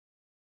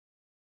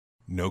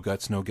No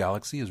Guts, No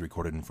Galaxy is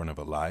recorded in front of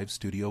a live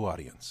studio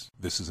audience.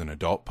 This is an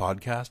adult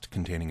podcast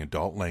containing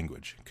adult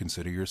language.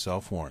 Consider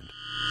yourself warned.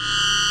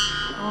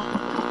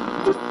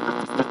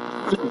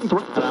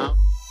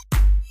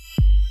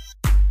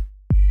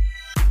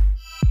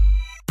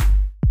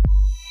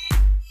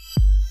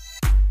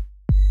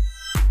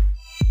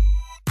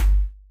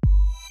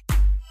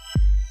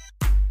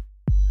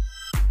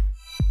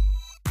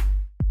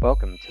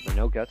 Welcome to the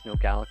No Guts, No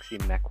Galaxy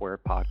MechWarrior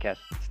podcast.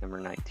 It's number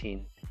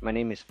 19. My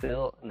name is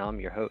Phil, and I'm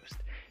your host.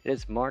 It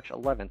is March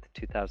 11th,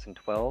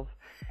 2012,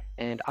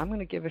 and I'm going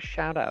to give a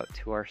shout out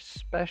to our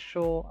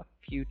special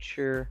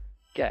future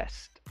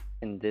guest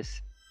in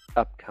this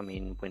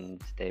upcoming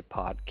Wednesday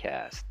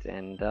podcast.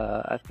 And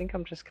I think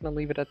I'm just going to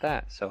leave it at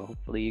that. So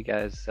hopefully you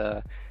guys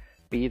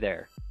be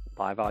there,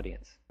 live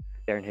audience.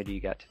 Darren, who do you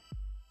got?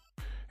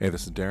 Hey,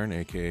 this is Darren,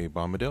 aka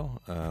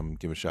Bombadil.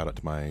 Give a shout out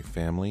to my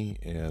family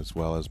as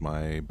well as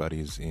my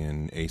buddies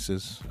in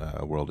Aces,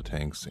 World of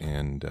Tanks,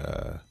 and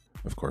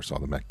of course all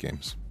the mech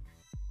games.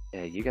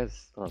 Yeah, you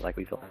guys like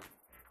we feel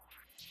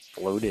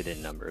floated in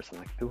numbers. I'm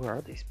like, who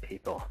are these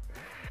people?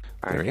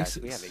 All They're right, guys,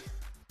 Aces.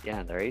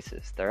 Yeah, they're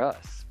Aces. They're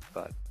us,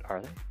 but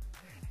are they?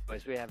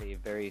 Anyways, we have a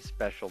very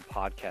special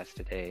podcast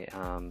today.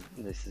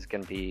 This is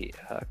going to be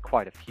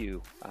quite a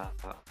few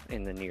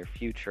in the near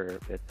future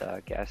with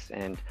guests,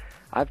 and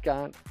I've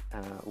got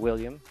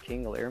William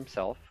King Lear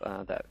himself,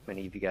 that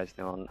many of you guys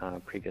know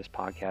on previous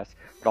podcasts,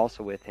 but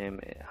also with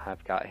him,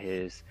 I've got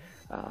his,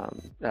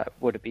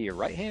 would it be your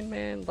right hand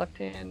man, left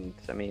hand?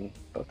 I mean,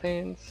 both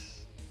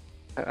hands?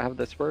 How would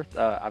this work?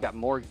 I've got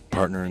Morgan.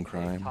 Partner in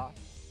crime.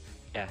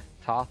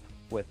 Toth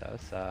with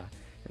us.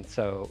 And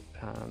so,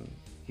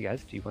 you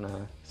guys, do you want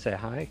to say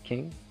hi,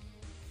 King?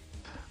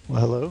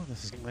 Well, hello,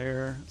 this is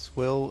Lair. It's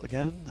Will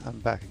again. I'm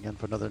back again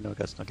for another No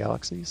Guts, No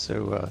Galaxy,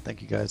 so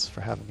thank you guys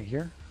for having me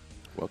here.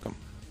 Welcome.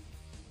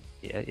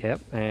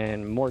 Yep.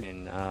 And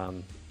Morgan,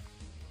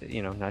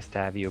 nice to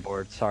have you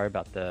aboard. Sorry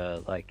about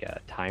the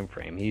time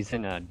frame. He's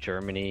in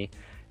Germany,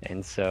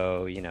 and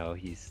so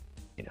he's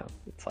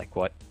it's like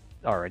what,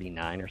 already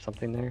 9 or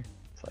something there.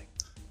 It's like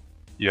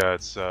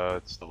it's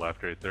the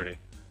after 8:30.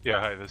 Yeah,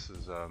 hi. This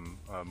is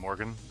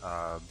Morgan,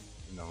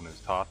 known as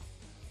Toth,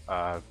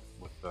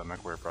 with the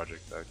MechWarrior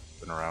project. I've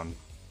been around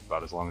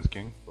about as long as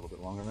King, a little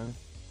bit longer maybe.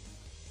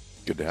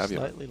 Good to have you.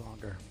 Slightly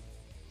longer.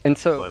 And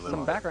so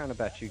some background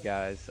about you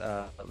guys.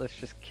 Let's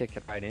just kick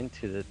it right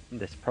into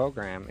this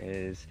program.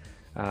 Is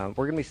we're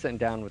going to be sitting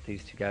down with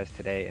these two guys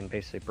today and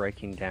basically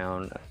breaking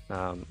down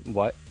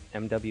what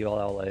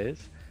MWLL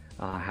is,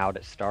 how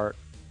to start,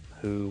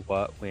 who,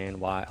 what, when,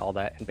 why, all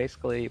that, and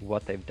basically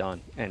what they've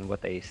done and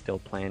what they still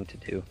plan to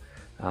do.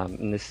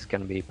 And this is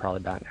going to be probably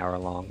about an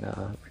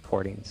hour-long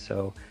recording.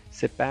 So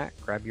sit back,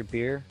 grab your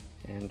beer,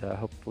 and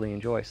hopefully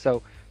enjoy.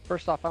 So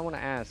first off, I want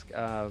to ask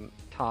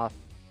Toth,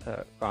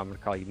 I'm going to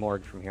call you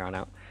Morg from here on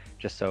out,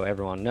 just so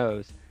everyone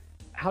knows,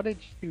 how did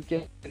you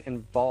get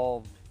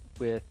involved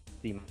with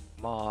the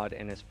mod,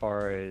 and as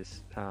far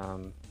as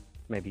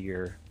maybe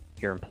your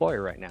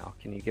employer right now?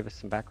 Can you give us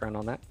some background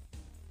on that?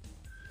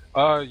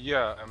 I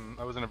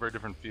was in a very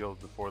different field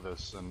before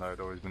this, and I'd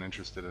always been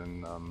interested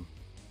in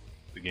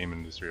the game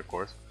industry, of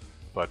course.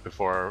 But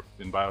before,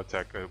 in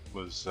biotech, it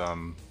was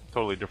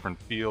totally different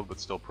field, but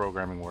still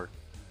programming work.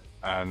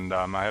 And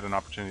I had an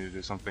opportunity to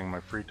do something in my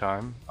free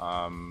time.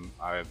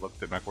 I had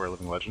looked at MechWarrior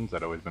Living Legends.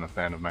 I'd always been a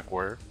fan of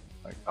MechWarrior,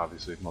 like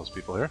obviously most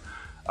people here.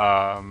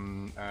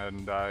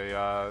 And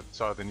I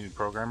saw they needed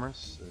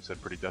programmers. I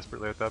said pretty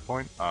desperately at that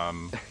point.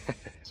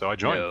 So I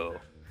joined. No.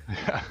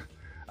 Yeah.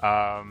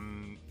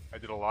 I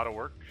did a lot of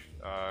work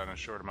in a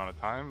short amount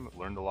of time.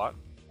 Learned a lot.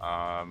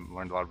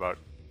 Learned a lot about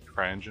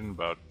CryEngine,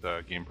 about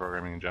game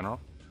programming in general.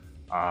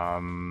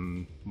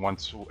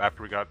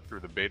 After we got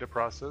through the beta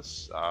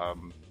process,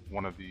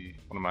 one of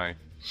my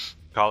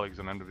colleagues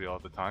on MWL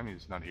at the time,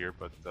 he's not here,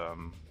 but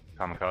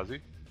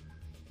Kamikaze,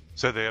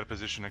 said they had a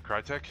position at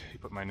Crytek. He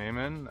put my name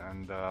in,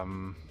 and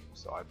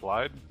so I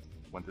applied,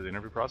 went through the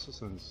interview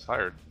process, and was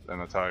hired. And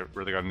that's how I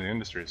really got into the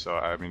industry. So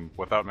I mean,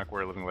 without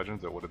MechWarrior Living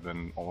Legends, it would have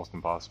been almost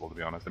impossible, to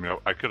be honest. I mean,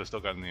 I could have still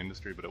gotten in the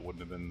industry, but it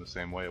wouldn't have been the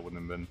same way. It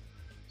wouldn't have been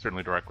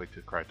certainly directly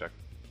to Crytek.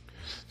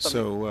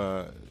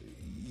 So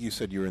you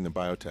said you were in the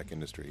biotech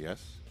industry,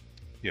 yes?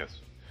 Yes.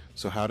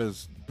 So how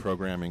does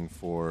programming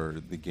for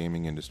the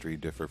gaming industry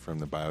differ from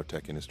the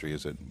biotech industry?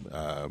 Is it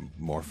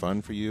more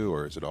fun for you,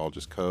 or is it all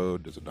just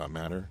code? Does it not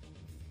matter?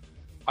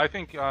 I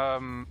think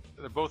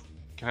they both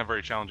can have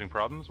very challenging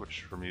problems,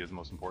 which for me is the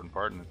most important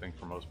part, and I think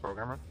for most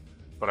programmers.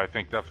 But I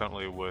think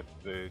definitely with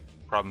the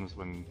problems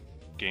when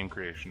game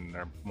creation,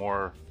 they're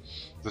more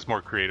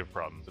creative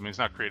problems. I mean, it's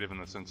not creative in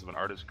the sense of an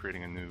artist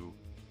creating a new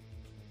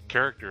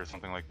character or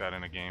something like that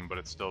in a game, but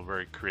it's still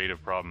very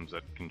creative problems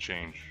that can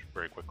change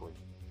very quickly.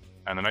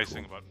 And the nice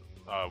thing about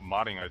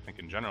modding, I think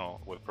in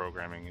general with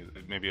programming, is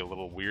it may be a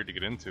little weird to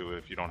get into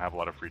if you don't have a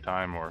lot of free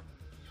time, or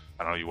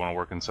I don't know, you want to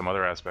work in some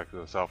other aspect of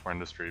the software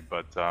industry,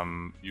 but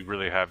you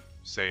really have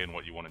say in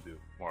what you want to do,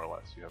 more or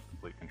less. You have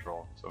complete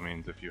control. So it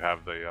means if you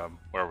have the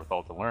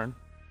wherewithal to learn,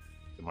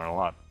 you can learn a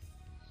lot.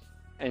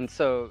 And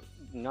so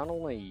not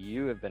only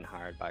you have been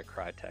hired by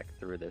Crytek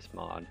through this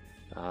mod,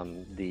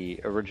 the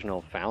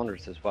original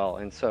founders as well.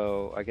 And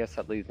so I guess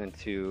that leads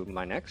into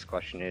my next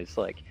question is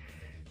like,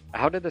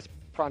 how did this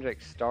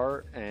project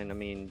start? And I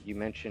mean, you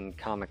mentioned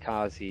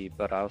Kamikaze,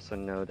 but I also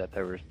know that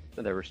there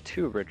was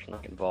two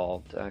originally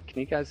involved. Can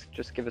you guys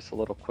just give us a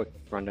little quick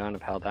rundown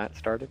of how that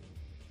started?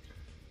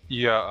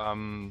 Yeah,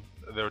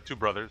 there were two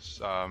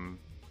brothers,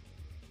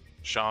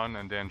 Sean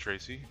and Dan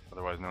Tracy,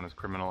 otherwise known as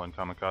Criminal and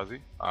Kamikaze.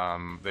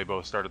 They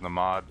both started the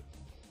mod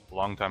a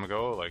long time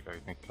ago, like I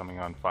think coming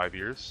on 5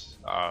 years,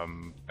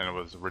 and it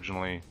was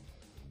originally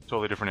a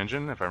totally different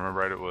engine. If I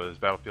remember right, it was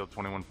Battlefield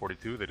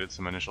 2142. They did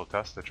some initial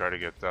tests to try to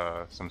get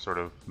some sort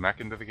of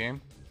mech into the game,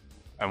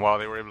 and while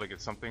they were able to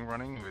get something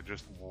running, there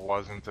just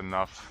wasn't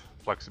enough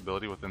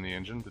flexibility within the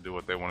engine to do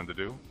what they wanted to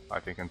do. I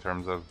think in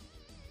terms of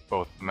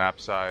both map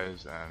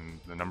size and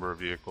the number of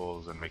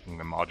vehicles and making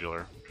them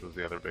modular, which was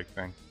the other big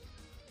thing.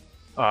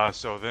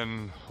 So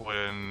then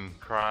when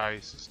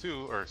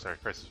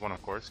Crysis 1,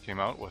 of course, came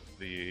out with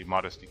the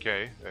mod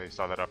SDK, they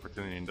saw that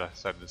opportunity and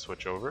decided to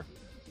switch over.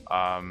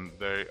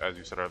 They, as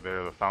you said,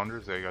 they're the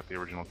founders. They got the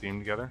original team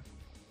together.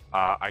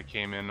 I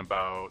came in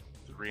about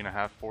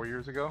 3.5, 4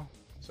 years ago,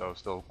 so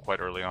still quite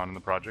early on in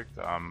the project.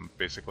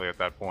 Basically at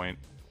that point,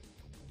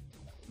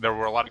 there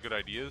were a lot of good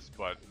ideas,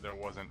 but there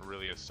wasn't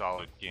really a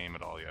solid game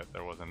at all yet.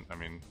 There wasn't, I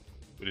mean,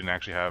 we didn't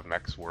actually have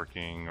mechs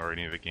working or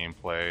any of the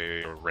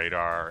gameplay or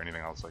radar or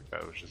anything else like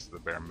that. It was just the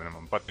bare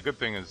minimum. But the good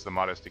thing is the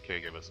mod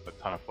SDK gave us a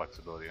ton of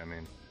flexibility. I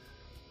mean,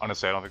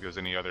 honestly, I don't think there's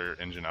any other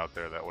engine out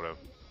there that would have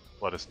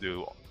let us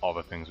do all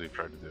the things we've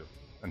tried to do,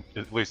 and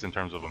at least in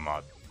terms of a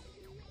mod.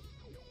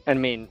 I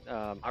mean,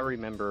 I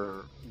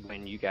remember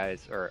when you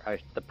guys,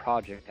 the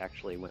project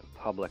actually went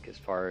public as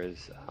far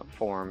as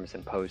forums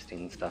and posting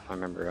and stuff. I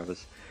remember I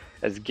was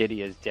as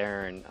giddy as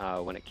Darren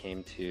when it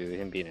came to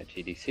him being at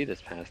GDC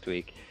this past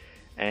week.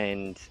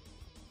 And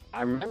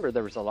I remember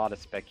there was a lot of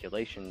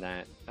speculation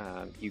that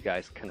you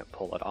guys couldn't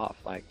pull it off.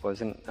 Like,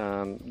 wasn't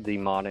the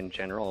mod in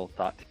general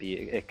thought to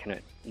be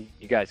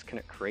you guys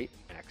couldn't create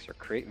mechs or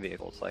create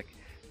vehicles? Like,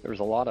 there was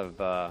a lot of,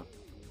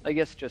 I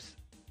guess, just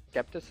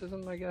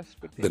skepticism, I guess,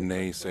 would be the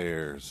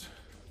naysayers.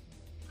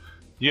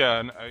 Yeah,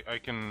 and I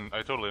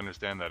totally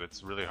understand that.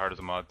 It's really hard as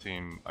a mod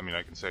team. I mean,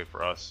 I can say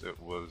for us, it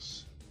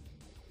was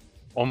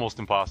almost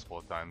impossible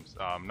at times.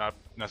 Not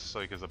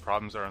necessarily because the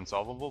problems are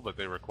unsolvable, but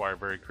they require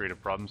very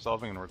creative problem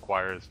solving and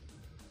requires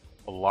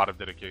a lot of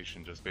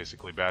dedication, just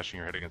basically bashing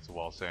your head against the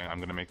wall saying, I'm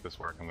going to make this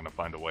work, I'm going to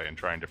find a way, and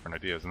trying different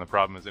ideas. And the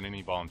problem is in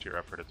any volunteer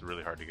effort, it's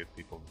really hard to get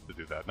people to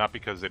do that. Not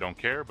because they don't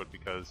care, but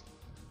because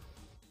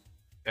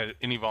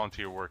any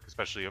volunteer work,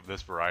 especially of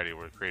this variety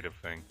or a creative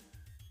thing,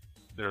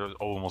 there's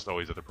almost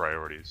always other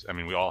priorities. I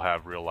mean, we all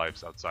have real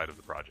lives outside of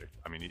the project.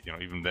 I mean, you know,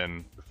 even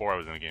then, before I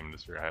was in the game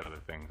industry, I had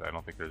other things. I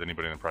don't think there's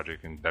anybody in the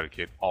project who can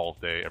dedicate all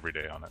day, every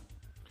day on it.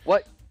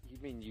 What? You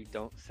mean you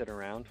don't sit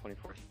around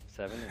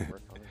 24/7 and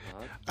work on a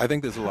mod? I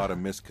think there's a lot of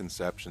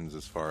misconceptions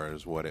as far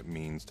as what it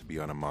means to be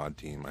on a mod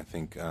team. I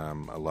think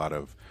a lot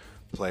of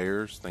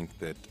players think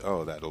that,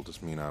 oh, that'll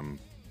just mean I'm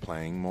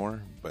playing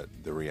more, but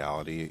the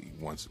reality,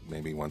 once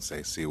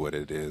they see what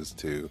it is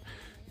to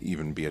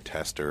even be a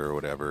tester or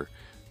whatever,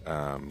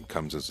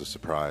 comes as a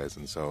surprise.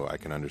 And so I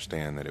can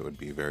understand that it would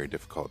be very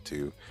difficult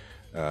to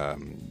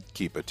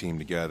keep a team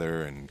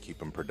together and keep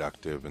them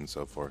productive and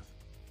so forth.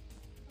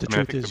 The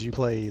truth is you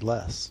play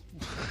less.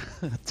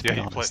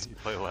 Yeah, you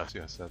play less,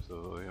 yes,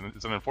 absolutely. And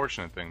it's an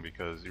unfortunate thing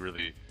because you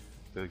really,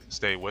 to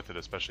stay with it,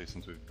 especially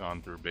since we've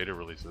gone through beta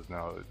releases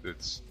now,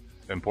 it's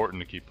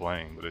important to keep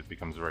playing, but it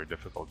becomes very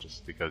difficult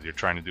just because you're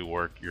trying to do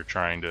work, you're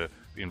trying to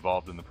be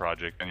involved in the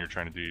project, and you're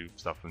trying to do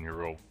stuff in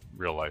your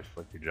real life,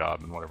 like your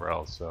job and whatever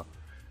else. So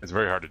it's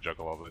very hard to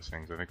juggle all those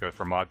things. I think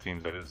for mod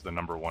teams, that is the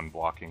number one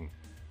blocking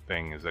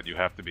thing, is that you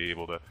have to be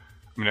able to,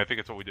 I mean, I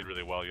think it's what we did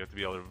really well. You have to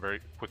be able to very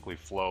quickly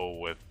flow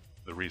with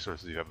the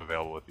resources you have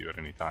available with you at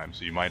any time.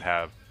 So you might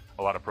have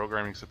a lot of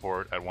programming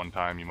support at one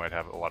time, you might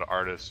have a lot of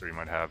artists, or you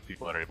might have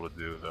people that are able to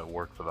do the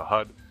work for the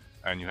HUD,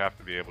 and you have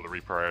to be able to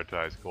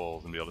reprioritize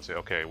goals and be able to say,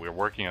 okay, we're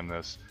working on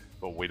this,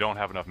 but we don't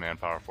have enough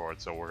manpower for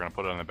it, so we're going to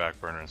put it on the back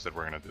burner and instead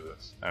we're going to do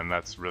this. And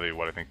that's really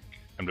what I think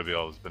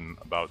MWL has been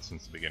about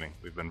since the beginning.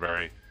 We've been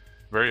very,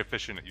 very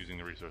efficient at using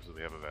the resources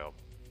we have available.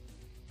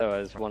 So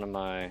as one of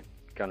my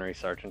gunnery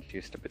sergeants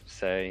used to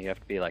say, you have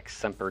to be like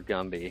Semper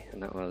Gumby,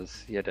 and that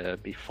was, you had to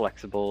be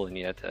flexible and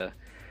you had to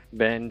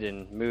bend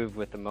and move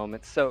with the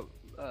moment. So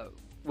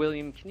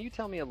William, can you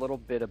tell me a little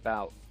bit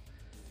about,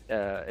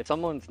 if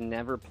someone's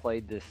never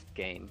played this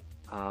game,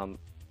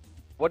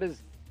 what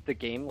is the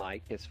game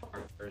like as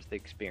far as the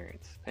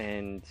experience?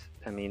 And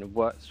I mean,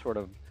 what sort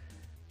of,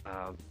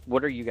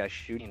 what are you guys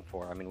shooting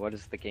for? I mean, what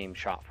is the game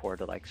shot for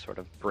to like sort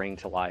of bring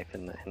to life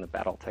in the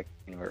BattleTech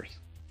universe?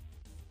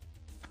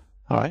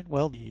 All right.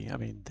 Well,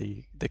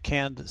 the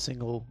canned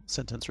single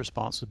sentence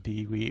response would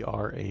be: we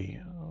are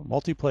a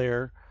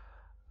multiplayer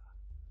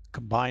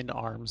combined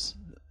arms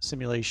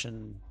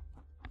simulation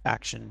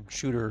action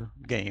shooter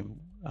game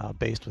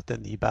based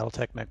within the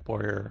BattleTech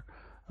MechWarrior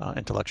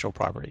intellectual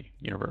property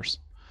universe.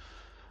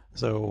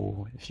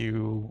 So if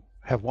you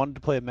have wanted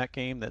to play a mech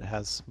game that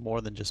has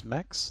more than just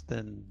mechs,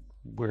 then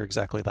we're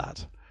exactly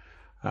that.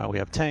 We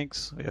have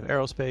tanks, we have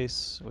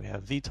aerospace, we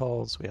have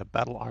VTOLs, we have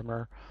battle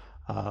armor,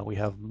 we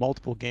have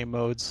multiple game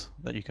modes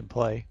that you can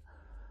play.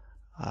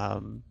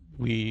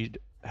 We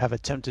have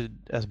attempted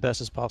as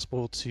best as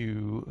possible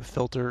to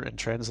filter and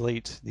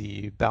translate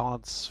the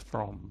balance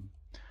from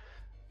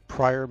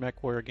prior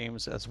MechWarrior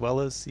games as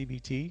well as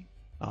CBT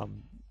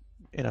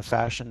in a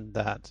fashion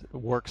that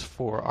works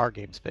for our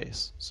game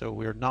space. So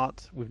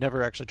we've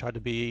never actually tried to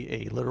be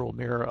a literal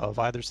mirror of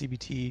either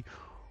CBT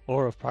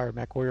or of prior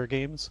MechWarrior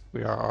games.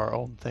 We are our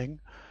own thing,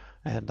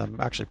 and I'm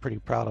actually pretty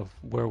proud of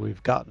where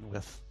we've gotten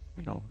with,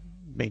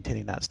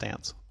 maintaining that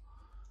stance.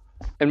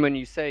 And when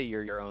you say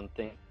you're your own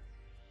thing,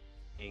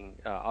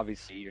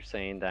 obviously you're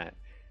saying that,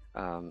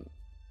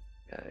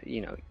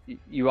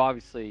 you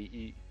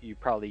obviously you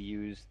probably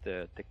use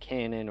the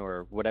canon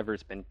or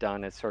whatever's been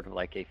done as sort of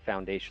like a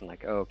foundation,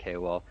 like, oh, okay,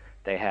 well,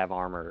 they have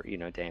armor,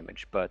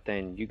 damage, but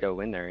then you go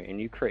in there and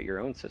you create your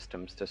own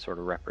systems to sort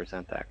of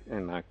represent that.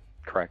 Am I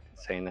correct in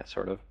saying that,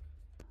 sort of?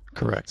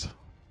 Correct.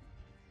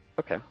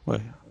 Okay. Well,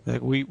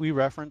 we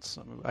reference,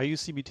 I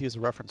use CBT as a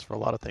reference for a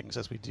lot of things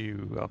as we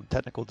do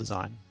technical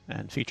design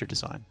and feature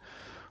design.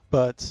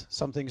 But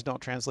some things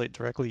don't translate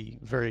directly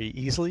very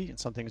easily, and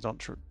some things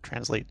don't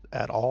translate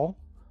at all.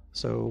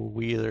 So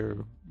we either,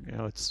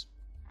 it's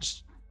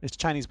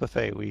Chinese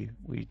buffet. We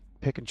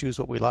pick and choose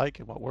what we like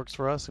and what works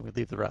for us, and we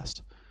leave the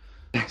rest.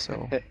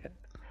 So.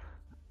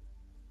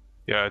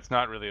 Yeah, it's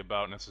not really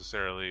about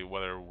necessarily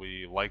whether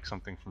we like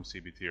something from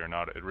CBT or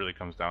not. It really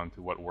comes down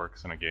to what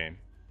works in a game.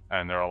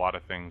 And there are a lot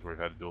of things where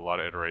we've had to do a lot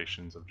of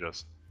iterations of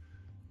just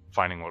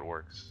finding what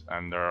works.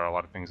 And there are a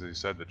lot of things, as you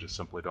said, that just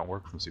simply don't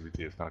work from CBT.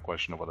 It's not a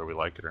question of whether we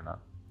like it or not.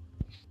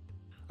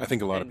 I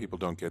think a lot of people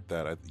don't get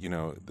that.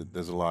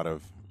 There's a lot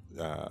of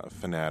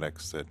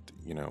fanatics that,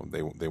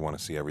 they want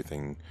to see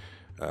everything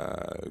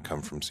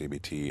come from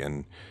CBT,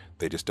 and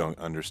they just don't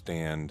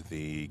understand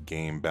the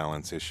game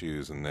balance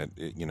issues, and that,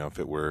 if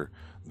it were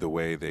the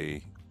way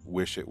they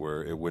wish it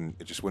were,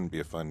 it just wouldn't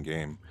be a fun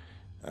game.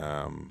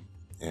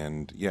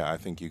 And yeah, I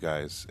think you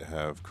guys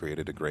have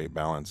created a great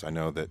balance. I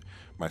know that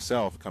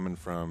myself, coming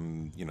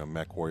from,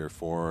 MechWarrior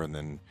 4 and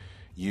then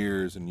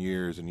years and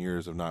years and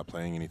years of not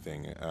playing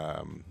anything,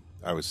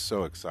 I was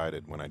so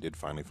excited when I did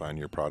finally find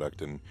your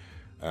product. And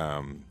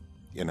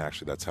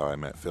actually that's how I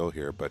met Phil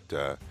here.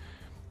 But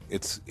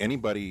it's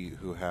anybody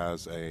who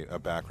has a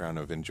background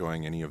of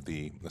enjoying any of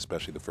the,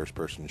 especially the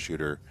first-person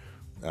shooter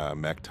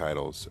mech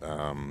titles,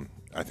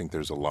 I think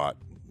there's a lot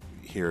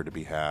here to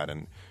be had.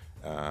 And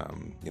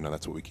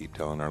that's what we keep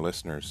telling our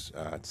listeners.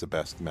 It's the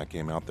best mech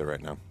game out there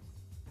right now.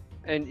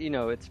 And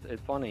it's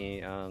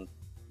funny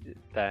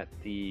that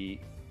the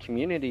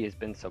community has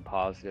been so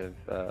positive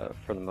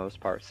for the most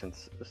part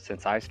since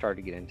I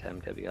started to get into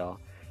MWL.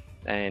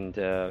 And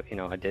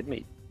I did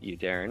meet you,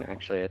 Darren.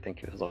 Actually, I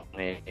think it was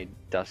a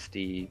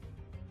dusty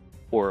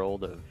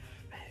world of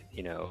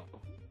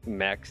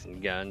mechs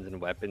and guns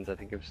and weapons. I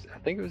think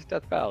it was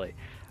Death Valley.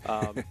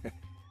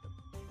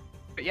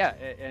 But yeah,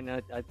 and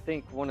I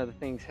think one of the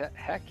things,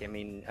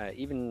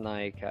 even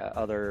like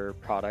other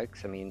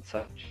products,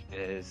 such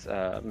as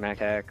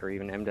MechTech or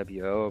even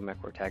MWO,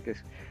 MechWarrior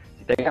Tactics,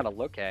 they got to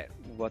look at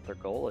what their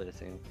goal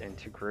is and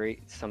to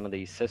create some of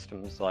these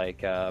systems.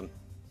 Like,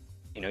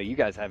 you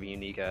guys have a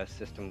unique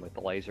system with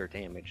laser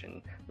damage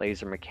and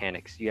laser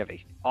mechanics. You have an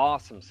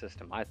awesome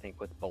system, I think,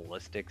 with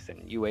ballistics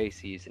and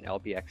UACs and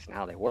LBX and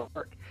how they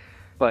work.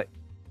 But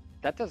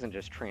that doesn't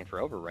just transfer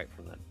over right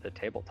from the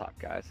tabletop,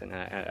 guys. And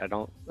I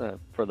don't,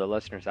 for the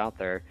listeners out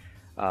there,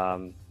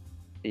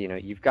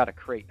 you've got to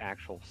create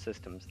actual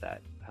systems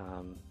that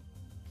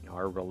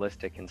are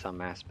realistic in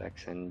some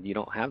aspects, and you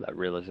don't have that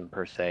realism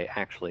per se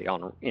actually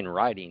in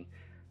writing,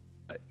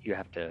 but you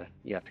have to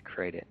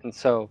create it. And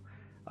so,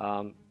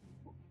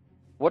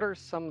 what are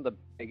some of the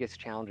biggest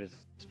challenges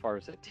as far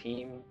as a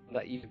team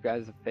that you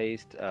guys have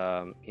faced?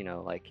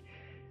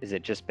 Is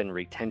it just been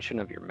retention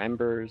of your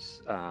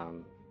members?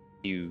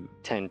 You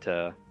tend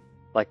to,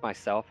 like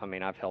myself,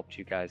 I've helped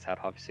you guys out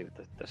obviously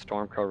with the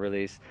Stormcrow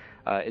release.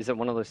 Is it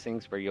one of those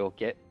things where you'll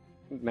get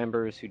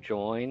members who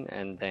join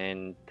and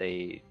then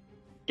they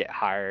get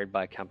hired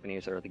by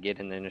companies, or they get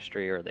in the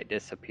industry, or they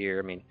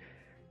disappear? You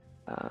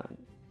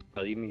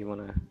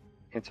want to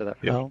answer that?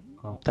 Well,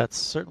 that's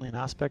certainly an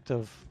aspect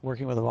of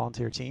working with a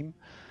volunteer team.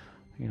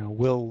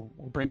 We'll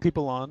bring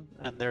people on,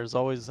 and there's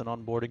always an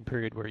onboarding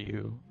period where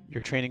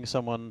you're training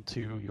someone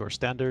to your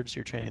standards.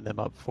 You're training them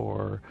up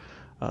for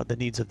the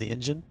needs of the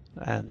engine,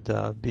 and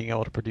being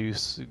able to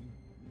produce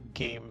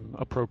game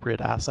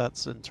appropriate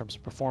assets in terms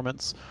of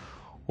performance,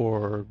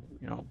 or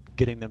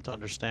getting them to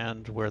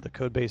understand where the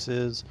code base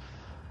is,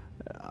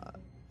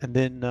 and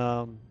then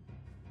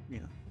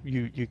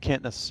you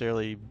can't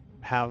necessarily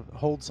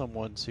hold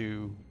someone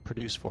to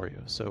produce for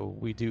you. So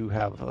we do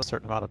have a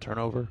certain amount of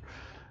turnover,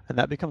 and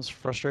that becomes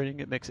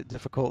frustrating. It makes it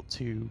difficult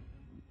to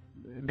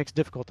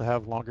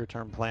have longer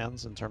term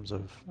plans in terms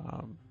of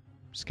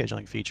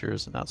scheduling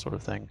features and that sort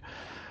of thing.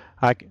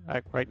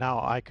 Right now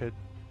I could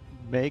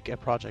make a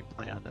project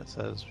plan that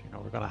says,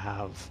 we're going to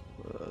have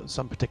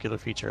some particular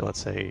feature,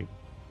 let's say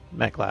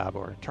mech lab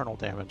or internal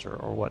damage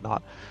or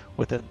whatnot,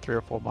 within 3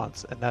 or 4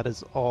 months, and that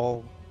is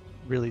all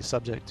really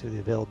subject to the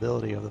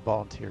availability of the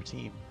volunteer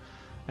team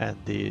and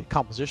the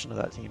composition of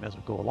that team as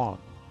we go along.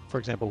 For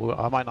example,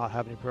 I might not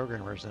have any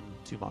programmers in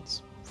 2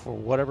 months. For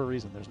whatever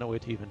reason, there's no way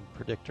to even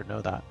predict or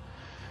know that.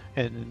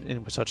 And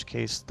in such a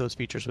case, those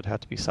features would have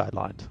to be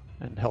sidelined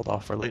and held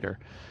off for later.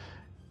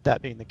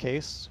 That being the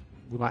case,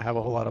 we might have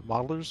a whole lot of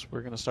modelers.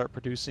 We're going to start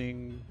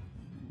producing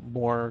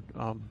more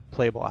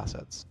playable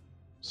assets.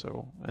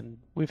 So, and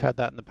we've had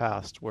that in the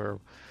past where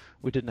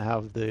we didn't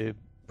have the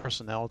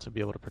personnel to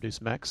be able to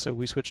produce mechs, so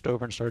we switched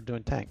over and started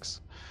doing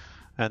tanks.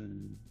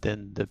 And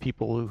then the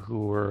people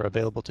who were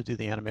available to do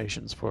the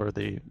animations for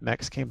the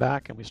mechs came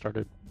back, and we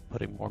started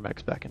putting more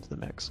mechs back into the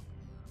mix.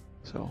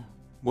 So,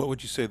 what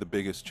would you say the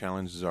biggest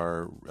challenges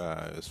are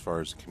as far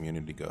as the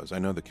community goes? I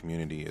know the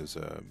community is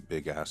a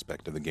big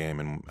aspect of the game,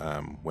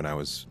 and when I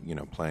was,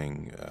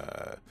 playing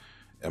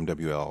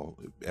MWL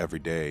every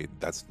day,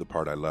 that's the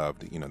part I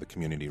loved. The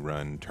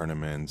community-run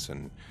tournaments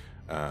and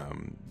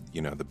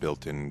the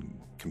built-in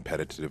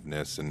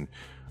competitiveness. And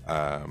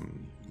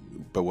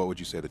but what would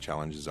you say the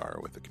challenges are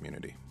with the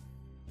community?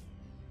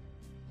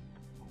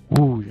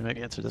 Ooh, you might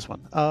answer this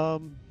one.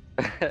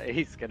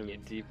 He's gonna be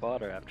in deep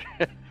water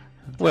after.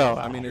 Well,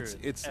 I mean,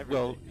 it's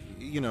well,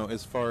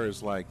 as far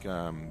as like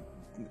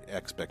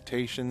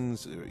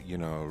expectations,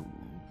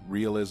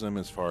 realism,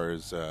 as far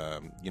as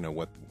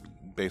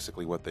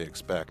what they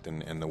expect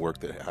and the work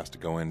that has to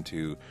go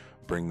into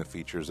bring the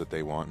features that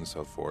they want and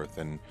so forth.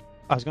 And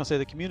I was going to say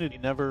the community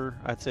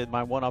I'd say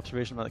my one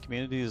observation about the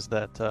community is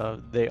that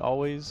they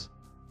always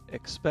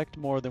expect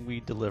more than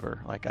we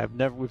deliver. Like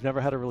we've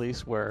never had a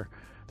release where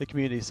the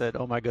community said,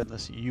 "Oh my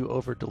goodness, you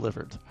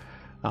over-delivered."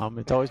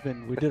 It's always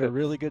been, we did a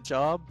really good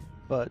job,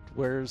 but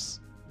where's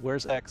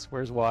X,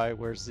 where's Y,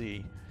 where's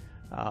Z?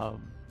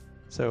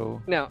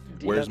 So now,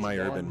 where's my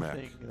urban mech?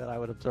 Thing that I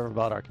would observe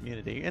about our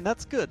community, and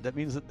that's good. That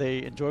means that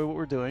they enjoy what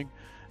we're doing.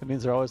 It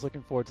means they're always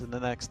looking forward to the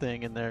next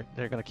thing, and they're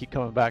going to keep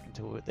coming back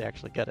until they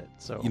actually get it.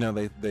 So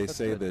they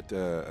say good.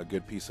 That a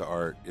good piece of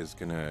art is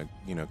going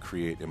to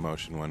create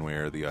emotion one way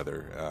or the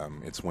other.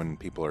 It's when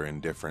people are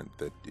indifferent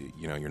that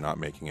you're not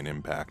making an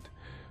impact.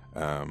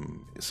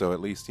 So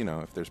at least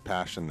if there's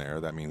passion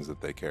there, that means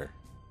that they care.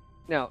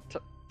 Now,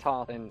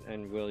 Todd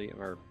and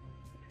William,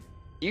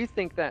 do you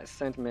think that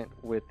sentiment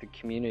with the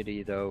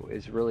community though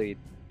is really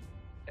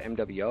the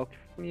MWL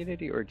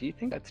community, or do you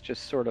think that's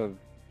just sort of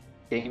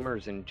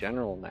gamers in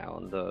general now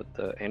on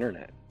the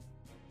internet?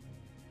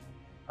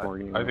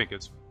 I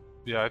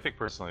think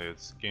personally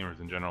it's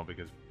gamers in general,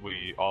 because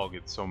we all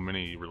get so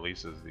many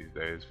releases these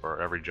days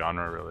for every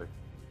genre really.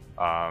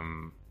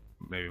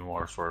 Maybe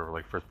more for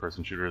like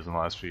first-person shooters in the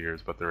last few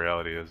years, but the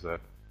reality is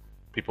that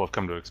people have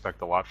come to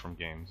expect a lot from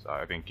games.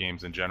 I think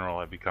games in general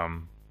have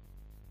become,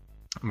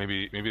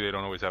 maybe they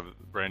don't always have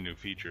brand new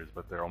features,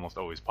 but they're almost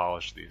always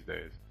polished these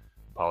days.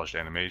 Polished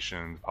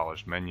animations,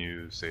 polished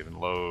menus, save and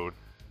load,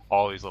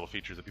 all these little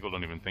features that people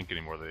don't even think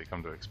anymore that they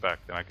come to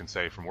expect. And I can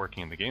say from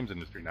working in the games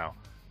industry now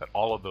that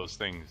all of those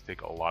things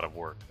take a lot of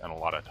work and a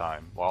lot of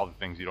time. Well, all the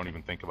things you don't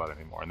even think about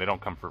anymore, and they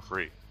don't come for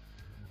free.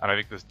 And I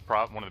think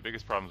one of the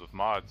biggest problems with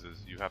mods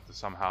is you have to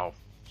somehow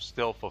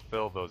still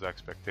fulfill those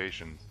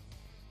expectations,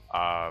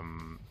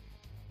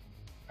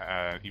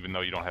 even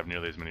though you don't have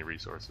nearly as many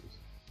resources.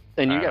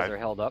 And you guys are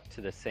held up to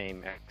the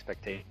same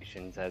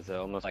expectations as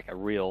almost like a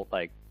real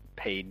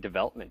paid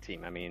development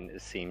team. I mean,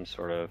 it seems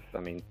sort of. I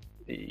mean,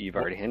 you've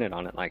already hinted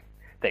on it. Like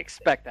they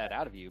expect that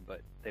out of you,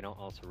 but they don't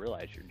also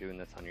realize you're doing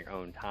this on your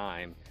own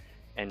time,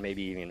 and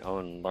maybe even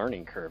own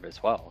learning curve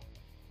as well.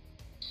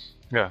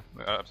 Yeah,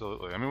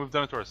 absolutely. I mean, we've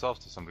done it to ourselves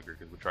to some degree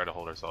because we try to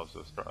hold ourselves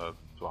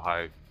to a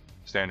high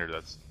standard.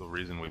 That's the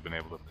reason we've been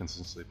able to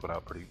consistently put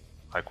out pretty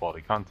high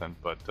quality content.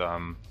 But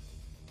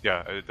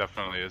yeah, it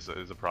definitely is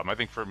a problem. I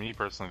think for me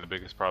personally, the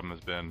biggest problem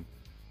has been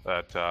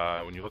that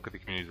when you look at the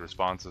community's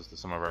responses to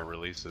some of our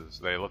releases,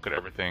 they look at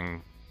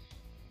everything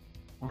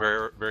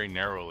very, very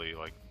narrowly,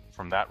 like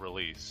from that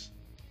release.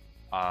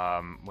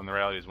 When the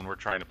reality is, when we're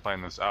trying to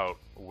plan this out,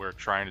 we're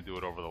trying to do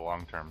it over the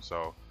long term.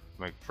 So.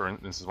 Like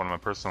this is one of my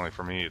personally,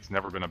 for me, it's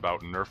never been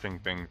about nerfing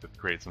things to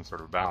create some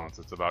sort of balance.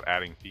 It's about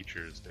adding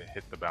features to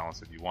hit the balance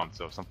that you want.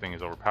 So if something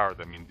is overpowered,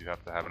 that means you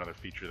have to have another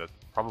feature that's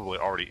probably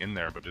already in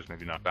there, but just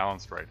maybe not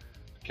balanced right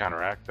to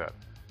counteract that.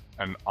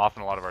 And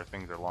often a lot of our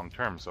things are long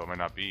term, so it might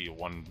not be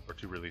 1 or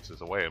 2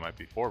 releases away. It might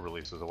be 4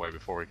 releases away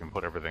before we can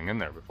put everything in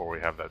there, before we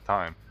have that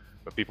time.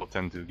 But people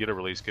tend to get a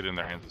release, get it in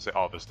their hands and say,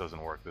 oh, this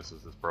doesn't work, this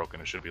is broken,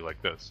 it should be like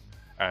this.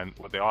 And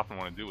what they often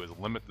want to do is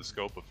limit the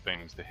scope of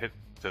things to hit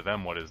to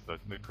them what is the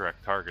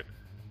correct target,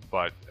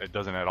 but it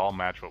doesn't at all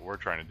match what we're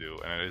trying to do,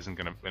 and it isn't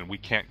going to, and we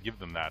can't give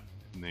them that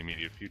in the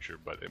immediate future.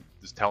 But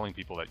just telling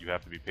people that you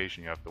have to be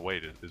patient, you have to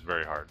wait, is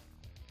very hard.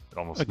 It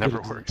almost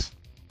never works.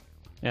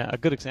 Yeah, a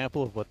good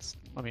example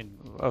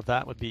of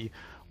that would be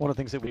one of the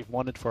things that we've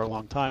wanted for a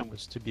long time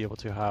was to be able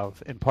to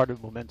have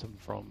imparted momentum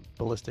from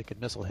ballistic and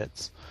missile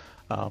hits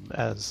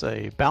as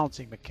a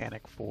balancing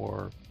mechanic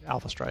for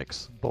alpha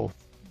strikes, both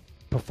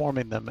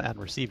performing them and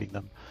receiving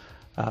them.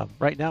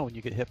 Right now, when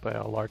you get hit by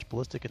a large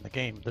ballistic in the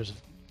game, there's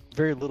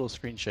very little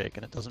screen shake,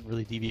 and it doesn't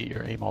really deviate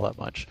your aim all that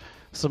much.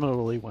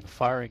 Similarly, when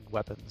firing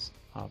weapons,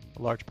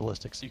 large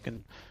ballistics, you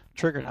can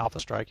trigger an alpha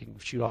strike, you can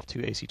shoot off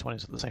 2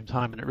 AC-20s at the same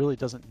time, and it really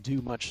doesn't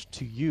do much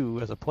to you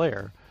as a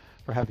player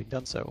for having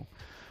done so.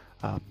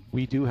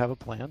 We do have a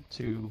plan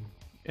to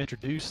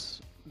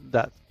introduce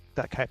that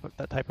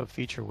type of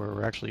feature where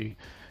we're actually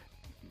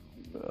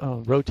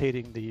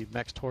rotating the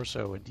mech's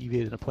torso and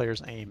deviating the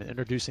player's aim and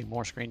introducing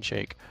more screen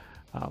shake.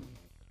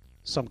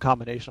 Some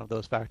combination of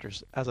those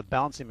factors as a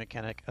balancing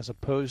mechanic, as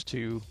opposed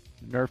to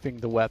nerfing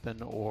the weapon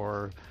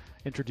or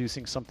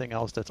introducing something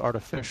else that's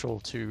artificial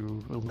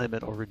to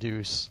limit or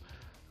reduce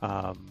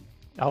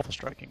alpha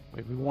striking.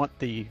 We want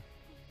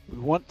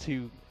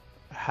to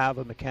have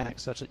a mechanic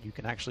such that you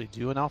can actually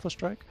do an alpha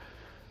strike,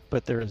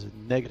 but there is a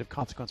negative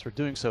consequence for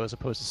doing so, as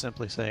opposed to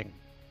simply saying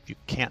you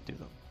can't do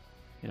them.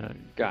 You know,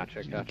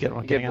 Gotcha. Give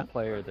the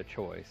player the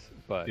choice,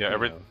 but yeah,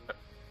 everything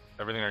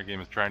in our game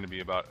is trying to be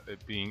about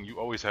it being, you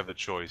always have the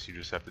choice, you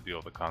just have to deal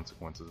with the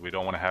consequences. We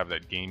don't want to have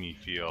that gamey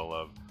feel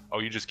of, oh,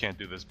 you just can't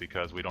do this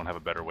because we don't have a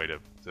better way to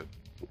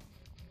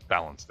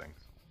balance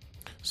things.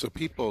 So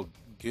people,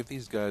 give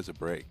these guys a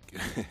break.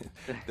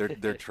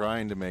 They're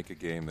trying to make a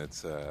game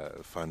that's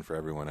fun for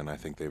everyone, and I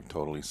think they've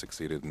totally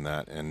succeeded in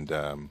that. And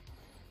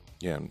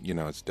yeah, you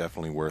know, it's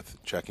definitely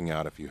worth checking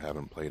out if you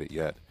haven't played it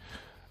yet.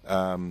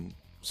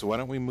 So why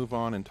don't we move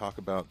on and talk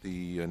about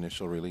the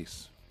initial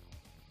release?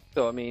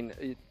 So, I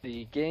mean,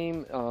 the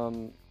game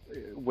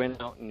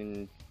went out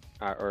in,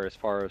 or as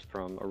far as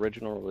from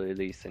original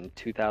release in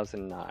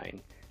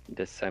 2009,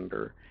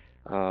 December.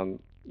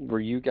 Were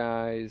you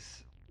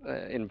guys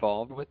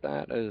involved with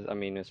that?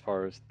 As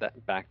far as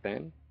that back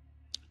then?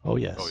 Oh,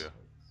 yes. Oh,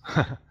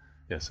 yeah.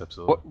 Yes,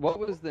 absolutely. What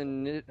was the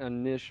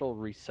initial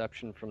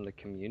reception from the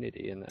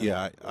community in that?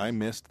 Yeah, I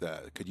missed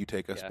that. Could you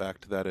take us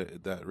back to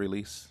that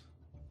release?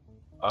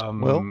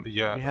 Well,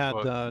 yeah, we had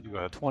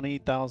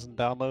 20,000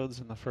 downloads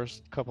in the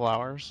first couple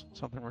hours,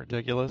 something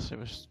ridiculous. We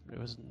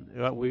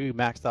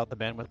maxed out the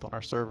bandwidth on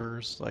our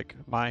servers. Like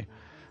I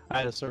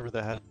had a server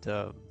that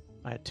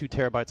had 2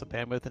 terabytes of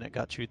bandwidth, and it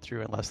got chewed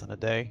through in less than a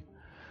day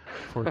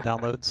for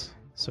downloads.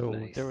 So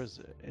nice. There was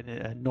an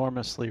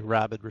enormously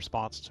rabid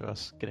response to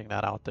us getting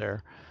that out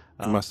there.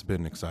 It must have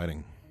been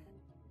exciting.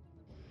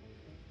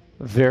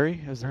 It was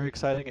very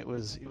exciting. It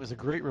was a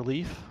great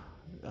relief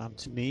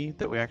to me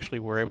that we actually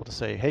were able to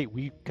say, hey,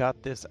 we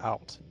got this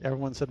out.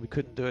 Everyone said we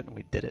couldn't do it, and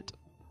we did it.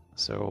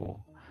 So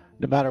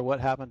no matter what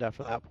happened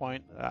after that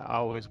point, I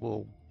always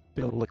will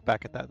be able to look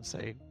back at that and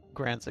say,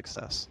 grand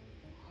success.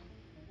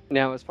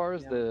 Now, as far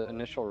as the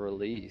initial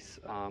release,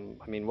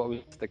 what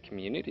was the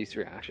community's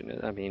reaction?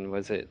 I mean,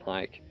 was it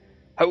like,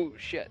 oh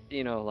shit,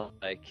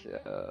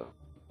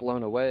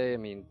 blown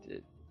away?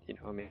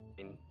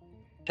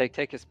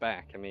 Take us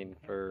back.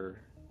 For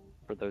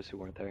those who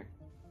weren't there.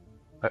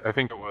 I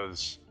think there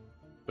was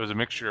a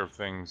mixture of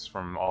things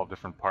from all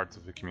different parts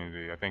of the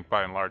community. I think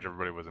by and large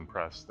everybody was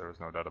impressed. There was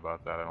no doubt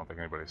about that. I don't think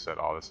anybody said,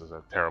 oh, this is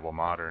a terrible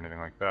mod or anything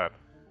like that.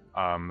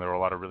 There were a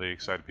lot of really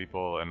excited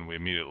people, and we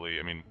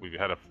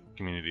had a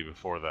community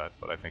before that,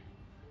 but I think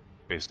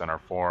based on our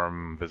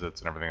forum visits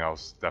and everything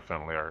else,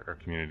 definitely our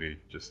community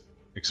just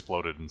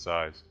exploded in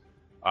size.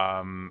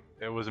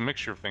 It was a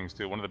mixture of things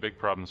too. One of the big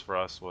problems for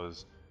us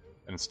was,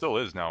 and it still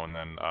is now and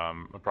then,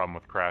 a problem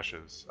with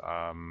crashes.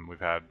 We've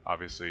had,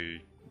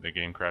 obviously, the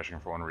game crashing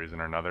for one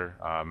reason or another,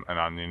 and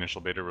on the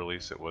initial beta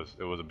release it was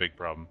a big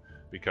problem,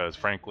 because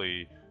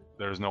frankly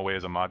there's no way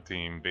as a mod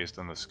team, based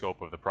on the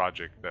scope of the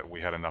project, that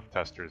we had enough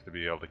testers to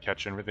be able to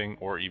catch everything,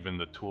 or even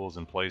the tools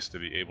in place to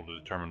be able to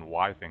determine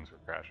why things were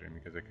crashing,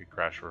 because it could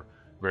crash for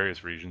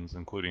various reasons,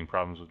 including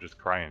problems with just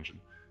CryEngine,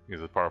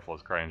 because as powerful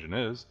as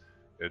CryEngine is,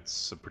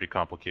 it's a pretty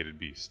complicated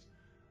beast.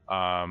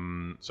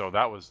 So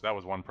that was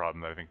one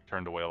problem that I think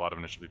turned away a lot of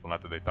initial people.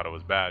 Not that they thought it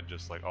was bad,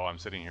 just like, oh, I'm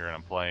sitting here and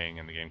I'm playing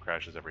and the game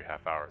crashes every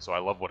half hour. So I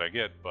love what I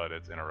get, but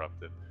it's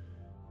interrupted.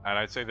 And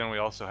I'd say then we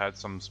also had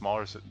some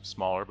smaller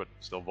but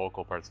still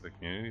vocal parts of the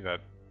community that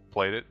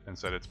played it and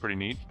said it's pretty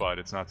neat, but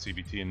it's not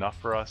CBT enough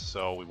for us,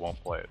 so we won't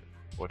play it.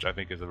 Which I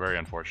think is a very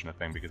unfortunate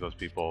thing, because those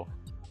people,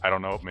 I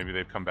don't know, maybe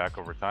they've come back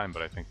over time,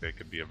 but I think they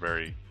could be a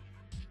very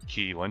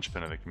key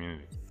linchpin of the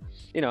community.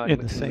 In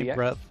the same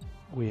breath,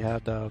 we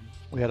had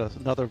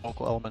another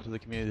vocal element of the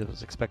community that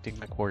was expecting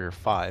MechWarrior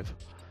 5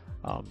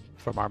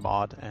 from our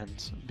mod,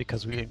 and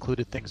because we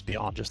included things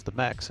beyond just the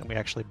mechs, and we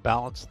actually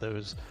balanced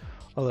those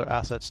other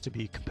assets to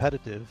be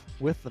competitive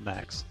with the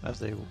mechs as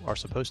they are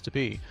supposed to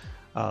be,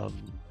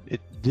 it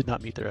did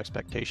not meet their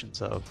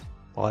expectations of,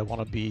 well, I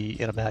want to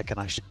be in a mech and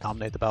I should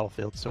dominate the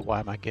battlefield, so why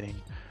am I getting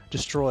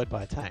destroyed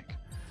by a tank?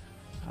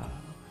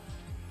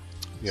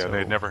 They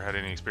had never had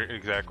any experience.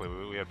 Exactly,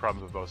 we had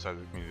problems with both sides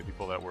of the community.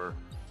 People that were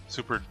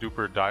super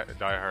duper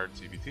diehard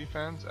CBT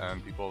fans,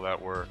 and people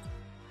that were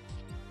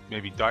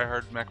maybe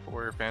diehard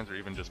MechWarrior fans, or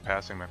even just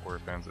passing MechWarrior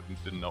fans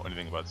that didn't know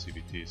anything about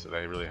CBT, so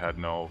they really had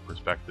no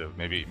perspective.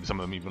 Maybe some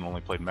of them even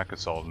only played Mech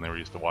Assault, and they were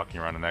used to walking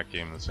around in that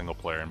game in the single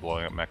player and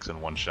blowing up mechs in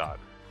one shot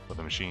with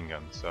a machine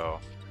gun. So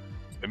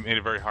it made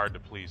it very hard to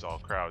please all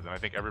crowds. And I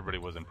think everybody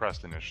was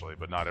impressed initially,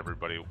 but not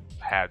everybody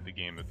had the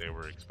game that they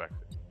were expecting.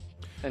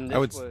 And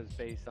this was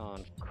based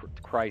on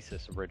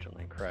Crysis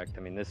originally, correct? I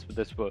mean, this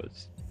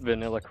was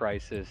vanilla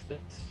Crysis.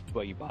 That's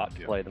what you bought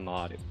to play the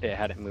mod. It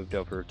hadn't moved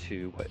over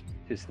to what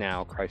is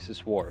now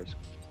Crysis Wars.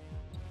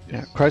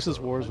 Yeah, Crysis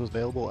Wars was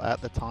available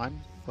at the time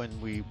when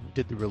we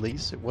did the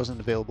release. It wasn't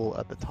available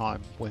at the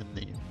time when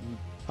the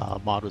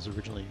mod was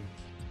originally,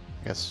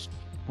 I guess,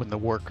 when the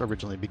work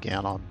originally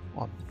began on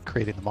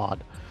creating the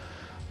mod.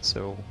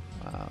 So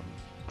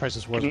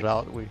Crysis Wars was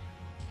out.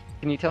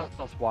 Can you tell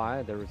us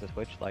why there was a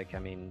switch? Like, I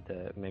mean,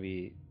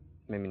 maybe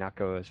not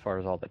go as far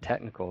as all the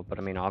technical, but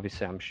I mean,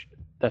 obviously,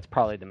 that's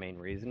probably the main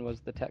reason was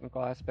the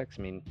technical aspects.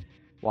 I mean,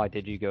 why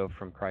did you go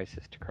from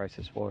Crysis to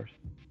Crysis Wars?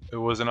 It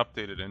was an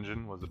updated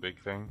engine was a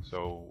big thing,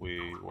 so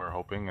we were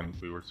hoping, and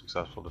we were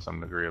successful to some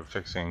degree, of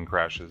fixing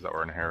crashes that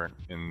were inherent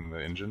in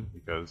the engine,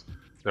 because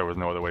there was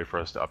no other way for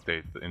us to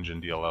update the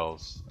engine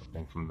DLLs, I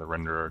think, from the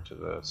renderer to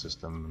the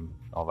system and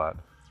all that.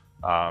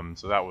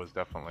 So that was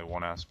definitely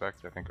one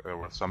aspect. I think there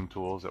were some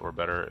tools that were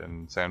better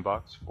in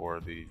Sandbox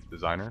for the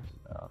designers,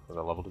 for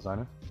the level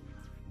designers.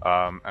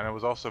 And it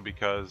was also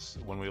because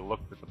when we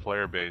looked at the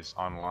player base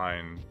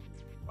online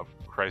of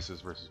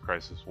Crysis versus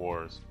Crysis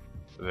Wars,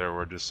 there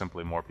were just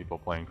simply more people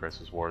playing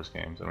Crysis Wars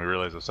games, and we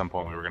realized at some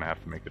point we were going to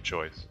have to make a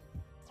choice.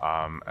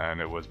 And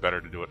it was better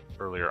to do it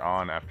earlier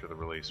on after the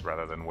release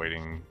rather than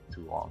waiting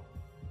too long.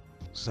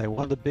 So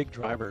one of the big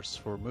drivers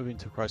for moving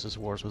to Crysis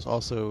Wars was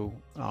also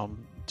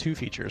two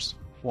features.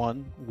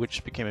 One,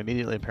 which became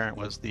immediately apparent,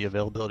 was the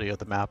availability of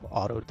the map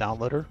auto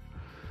downloader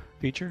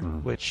feature,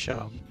 which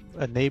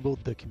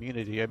enabled the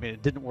community. I mean,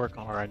 it didn't work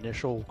on our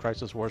initial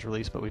Crysis Wars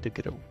release, but we did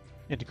get it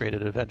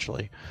integrated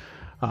eventually.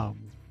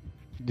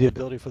 The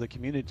ability for the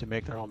community to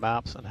make their own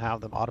maps and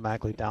have them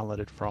automatically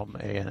downloaded from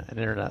an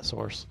internet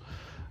source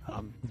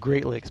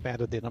greatly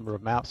expanded the number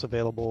of maps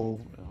available,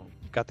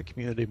 got the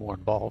community more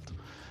involved.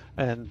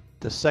 And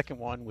the second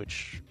one,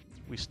 which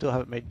we still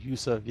haven't made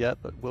use of yet,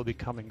 but will be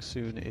coming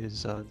soon,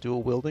 is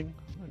dual wielding,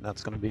 and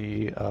that's going to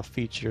be a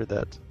feature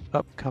that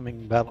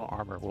upcoming Battle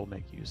Armor will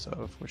make use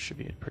of, which should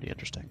be pretty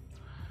interesting.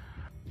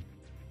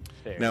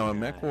 Now, a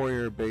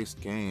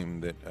MechWarrior-based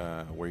game that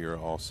where you're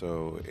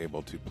also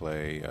able to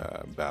play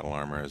Battle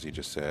Armor, as you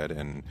just said,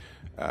 and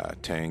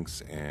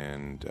tanks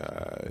and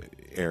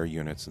air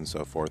units and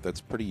so forth.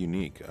 That's pretty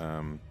unique.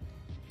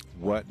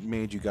 What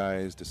made you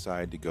guys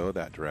decide to go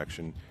that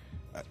direction?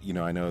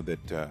 I know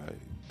that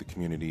the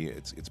community,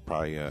 it's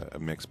probably a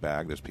mixed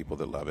bag. There's people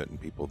that love it and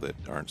people that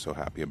aren't so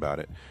happy about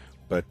it.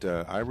 But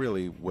I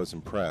really was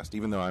impressed,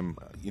 even though I'm,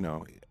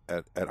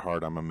 at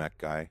heart, I'm a mech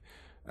guy.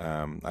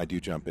 I do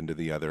jump into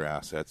the other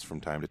assets from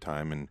time to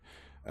time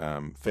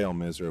and fail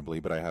miserably,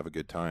 but I have a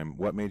good time.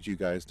 What made you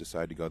guys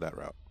decide to go that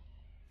route?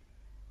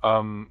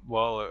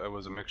 Well, it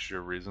was a mixture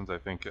of reasons. I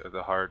think at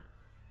the heart,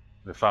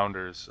 the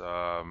founders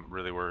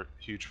really were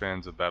huge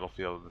fans of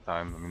Battlefield at the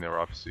time. I mean, they were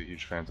obviously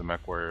huge fans of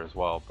MechWarrior as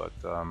well, but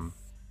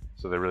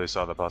so they really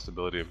saw the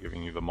possibility of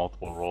giving you the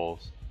multiple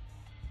roles.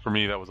 For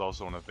me, that was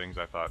also one of the things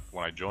I thought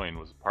when I joined,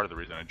 was part of the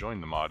reason I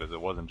joined the mod, is it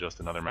wasn't just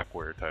another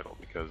MechWarrior title,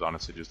 because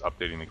honestly, just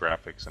updating the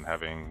graphics and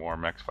having more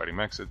mechs fighting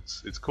mechs,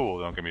 it's cool,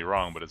 don't get me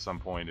wrong, but at some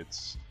point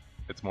it's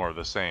more of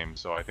the same.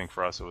 So I think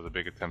for us it was a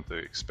big attempt to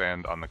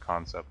expand on the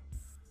concept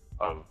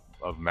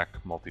of mech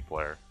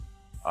multiplayer,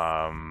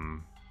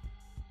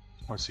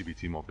 or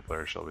CBT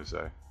multiplayer, shall we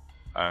say.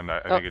 And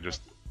I think it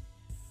just...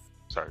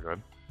 Sorry, go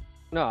ahead.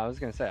 No, I was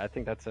going to say, I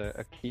think that's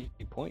a key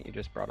point you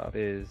just brought up,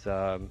 is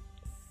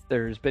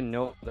there's been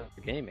no other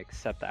game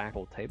except the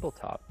actual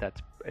tabletop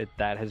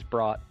that has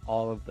brought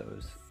all of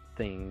those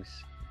things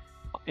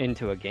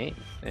into a game.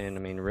 And I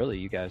mean, really,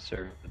 you guys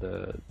are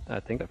the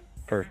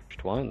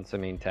first ones. I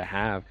mean, to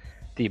have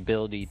the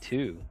ability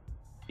to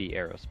be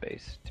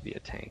aerospace, to be a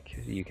tank.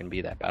 You can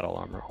be that battle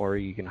armor, or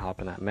you can hop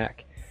in that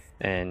mech.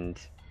 And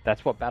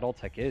that's what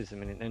BattleTech is. I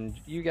mean, and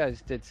you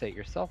guys did say it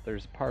yourself,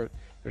 there's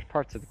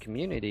parts of the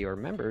community or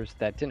members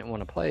that didn't want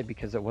to play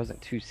because it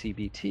wasn't too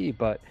CBT,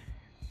 but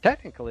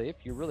technically, if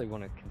you really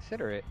want to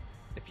consider it,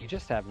 if you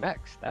just have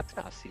mechs, that's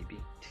not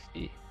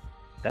CBT.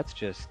 That's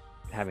just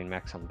having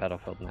mechs on the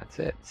battlefield, and that's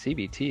it.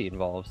 CBT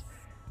involves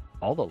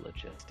all the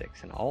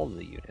logistics and all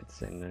the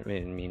units, and I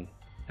mean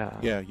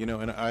yeah,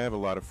 and I have a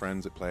lot of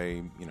friends that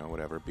play,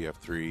 whatever,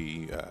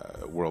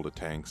 BF3, World of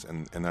Tanks,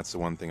 and that's the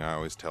one thing I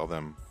always tell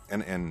them,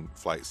 and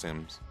flight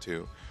sims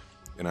too.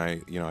 And I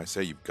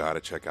say, you've got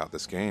to check out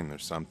this game.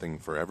 There's something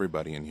for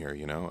everybody in here,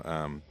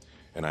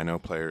 And I know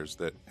players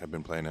that have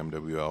been playing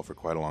MWL for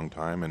quite a long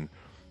time, and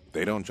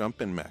they don't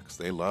jump in mechs.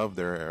 They love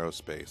their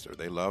aerospace, or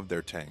they love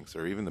their tanks,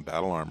 or even the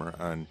battle armor.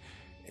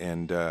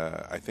 And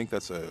I think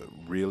that's a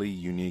really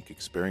unique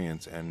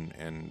experience,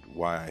 and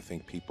why I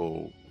think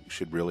people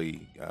should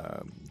really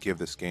give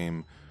this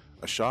game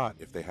a shot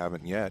if they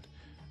haven't yet.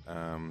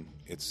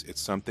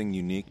 It's something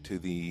unique to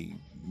the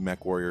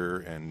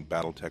MechWarrior and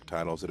BattleTech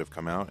titles that have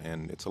come out,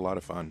 and it's a lot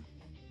of fun.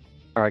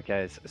 All right,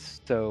 guys.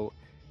 So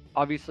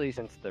obviously,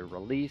 since the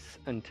release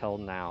until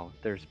now,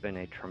 there's been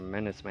a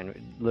tremendous amount.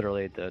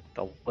 Literally, the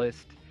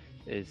list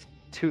is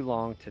too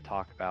long to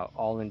talk about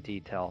all in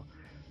detail.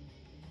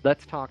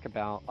 Let's talk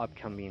about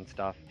upcoming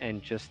stuff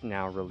and just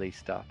now release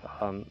stuff.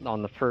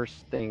 On the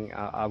first thing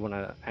I want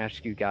to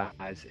ask you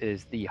guys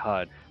is the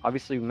HUD.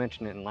 Obviously, we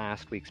mentioned it in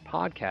last week's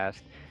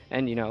podcast,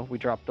 and we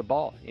dropped the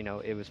ball.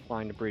 It was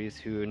Flying Debris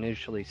who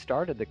initially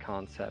started the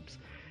concepts.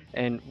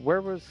 And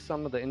where was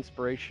some of the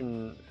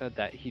inspiration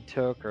that he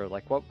took, or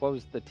like what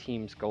was the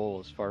team's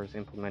goal as far as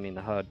implementing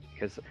the HUD?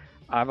 Because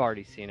I've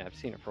already seen it. I've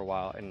seen it for a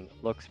while, and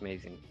it looks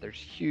amazing. There's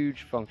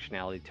huge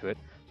functionality to it,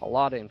 a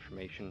lot of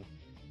information.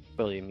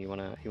 William, you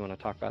wanna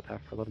talk about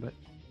that for a little bit?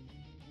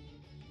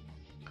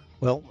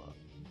 Well,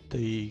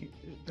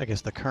 I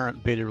guess the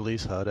current beta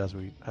release HUD, as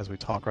we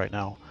talk right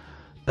now,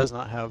 does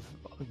not have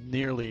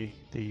nearly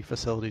the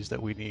facilities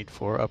that we need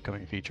for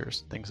upcoming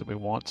features, things that we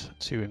want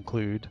to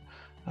include,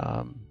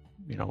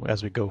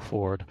 as we go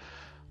forward.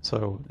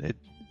 So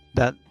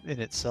that in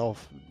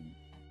itself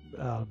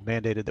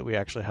mandated that we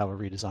actually have a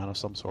redesign of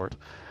some sort.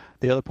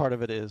 The other part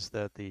of it is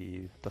that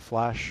the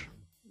Flash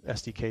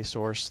SDK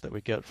source that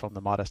we get from the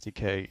mod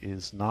SDK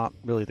is not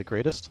really the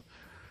greatest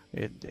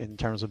in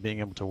terms of being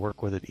able to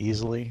work with it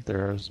easily.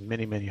 There's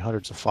many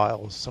hundreds of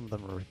files. Some of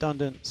them are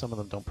redundant, some of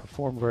them don't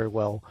perform very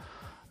well,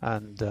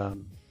 and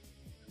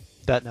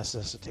that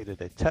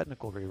necessitated a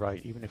technical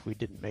rewrite even if we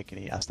didn't make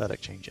any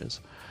aesthetic changes.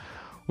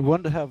 We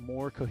wanted to have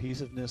more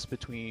cohesiveness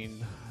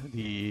between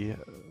the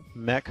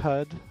mech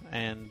HUD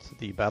and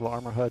the battle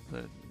armor HUD.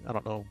 I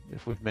don't know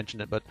if we've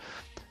mentioned it, but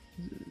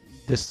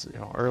this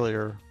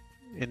earlier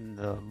in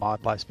the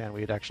mod lifespan,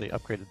 we had actually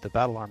upgraded the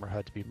battle armor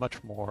HUD to be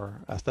much more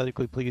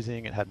aesthetically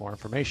pleasing. It had more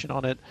information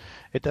on it.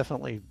 It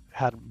definitely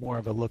had more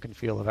of a look and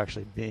feel of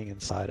actually being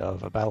inside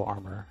of a battle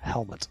armor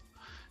helmet,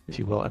 if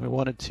you will. And we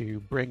wanted to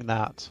bring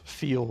that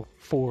feel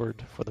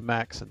forward for the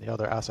mechs and the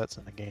other assets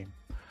in the game.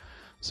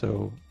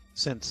 So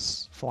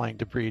since Flying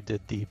Debris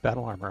did the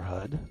battle armor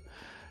HUD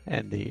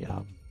and the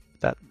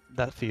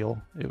that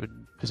feel,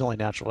 it's only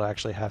natural to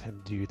actually have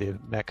him do the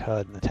mech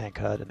HUD and the tank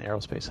HUD and the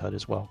aerospace HUD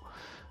as well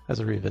as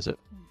a revisit.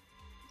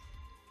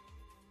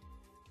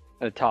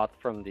 Toth,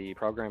 from the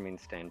programming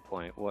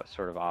standpoint, what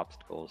sort of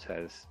obstacles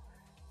has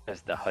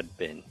the HUD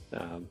been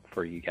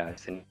for you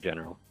guys in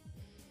general?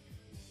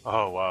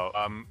 Oh wow,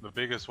 the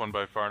biggest one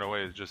by far and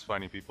away is just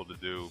finding people to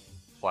do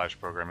Flash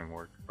programming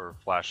work or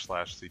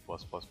Flash/C++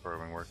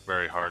 programming work.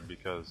 Very hard,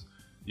 because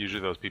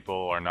usually those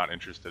people are not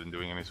interested in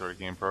doing any sort of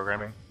game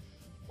programming,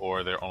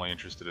 or they're only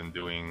interested in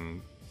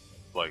doing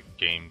like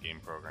game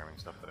programming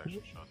stuff that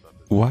actually shows up.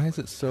 Why is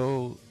it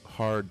so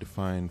hard to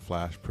find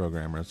Flash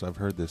programmers? I've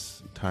heard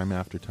this time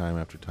after time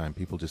after time.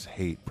 People just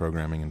hate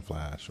programming in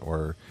Flash.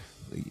 Or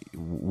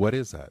what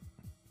is that?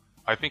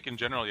 I think in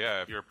general,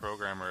 yeah, if you're a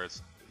programmer,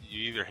 you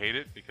either hate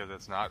it because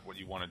it's not what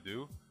you want to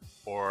do,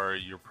 or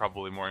you're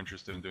probably more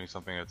interested in doing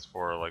something that's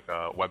for like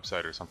a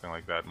website or something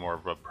like that, more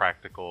of a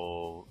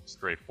practical,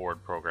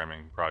 straightforward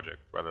programming project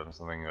rather than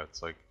something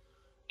that's like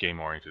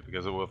game-oriented.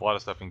 Because with a lot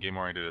of stuff in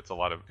game-oriented, it's a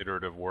lot of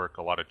iterative work,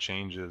 a lot of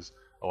changes,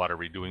 a lot of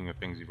redoing the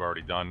things you've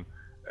already done.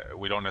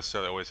 We don't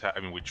necessarily always have,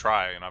 we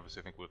try, and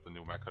obviously I think with the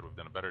new mech HUD we've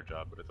done a better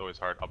job, but it's always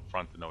hard up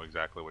front to know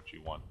exactly what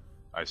you want.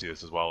 I see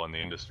this as well in the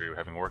industry,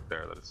 having worked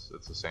there, that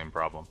it's the same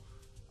problem.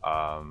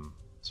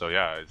 So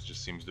yeah, it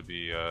just seems to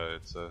be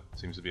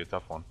seems to be a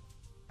tough one.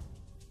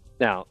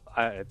 Now,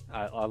 I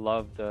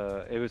love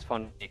it was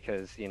fun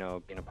because, being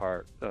a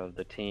part of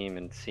the team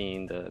and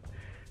seeing the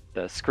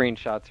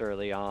screenshots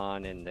early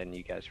on, and then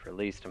you guys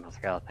released them. I was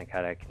like, oh, thank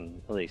God I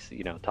can at least,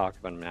 talk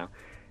about them now.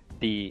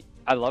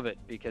 I love it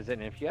because,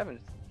 and if you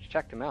haven't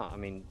checked them out,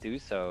 do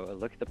so.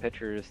 Look at the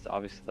pictures.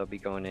 Obviously, they'll be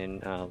going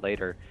in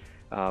later.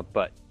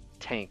 But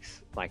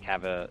tanks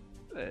have a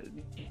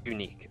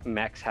unique,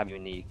 mechs have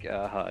unique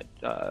HUD.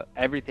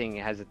 Everything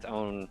has its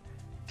own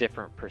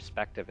different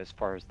perspective as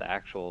far as the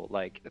actual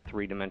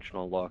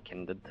three-dimensional look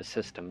and the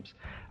systems.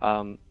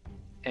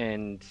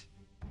 And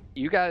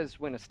you guys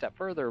went a step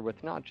further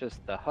with not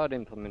just the HUD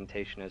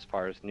implementation as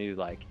far as new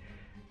like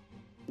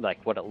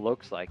what it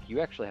looks like. You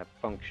actually have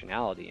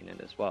functionality in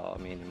it as well.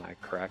 Am I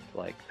correct?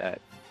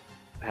 That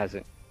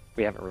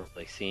we haven't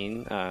really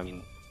seen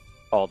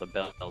all the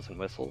bells and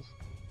whistles.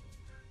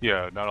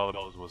 Yeah, not all the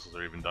bells and whistles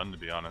are even done, to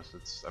be honest.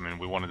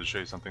 We wanted to show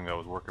you something that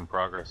was work in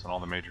progress, and all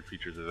the major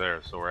features are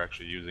there, so we're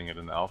actually using it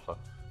in the alpha.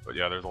 But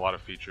yeah, there's a lot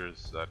of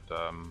features that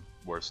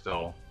we're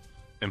still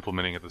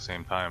implementing at the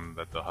same time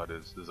that the HUD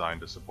is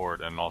designed to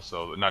support, and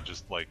also not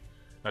just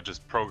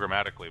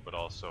programmatically, but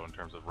also in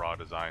terms of raw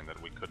design that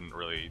we couldn't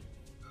really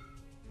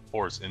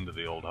force into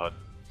the old HUD.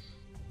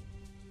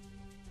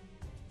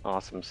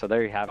 Awesome. So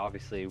there you have,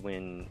 obviously,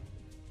 when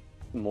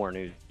more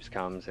news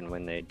comes and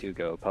when they do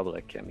go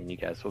public, you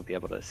guys will be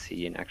able to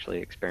see and actually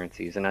experience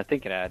these, and I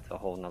think it adds a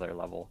whole nother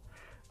level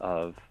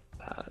of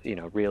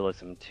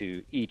realism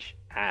to each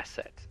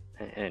asset,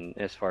 and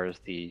as far as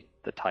the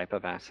type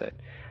of asset.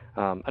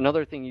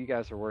 Another thing you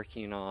guys are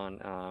working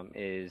on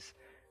is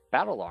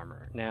battle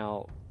armor.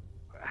 Now,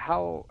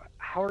 how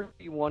are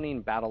you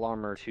wanting battle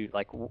armor to,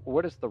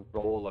 what is the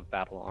role of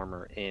battle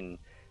armor in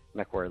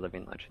MechWarrior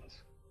Living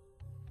Legends?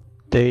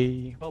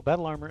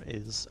 Battle armor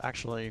is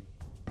actually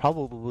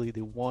probably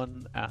the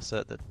one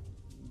asset that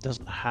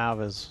doesn't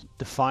have as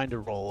defined a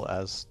role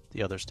as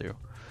the others do.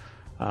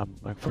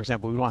 Like for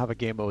example, we don't have a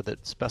game mode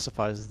that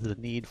specifies the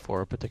need for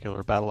a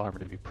particular battle armor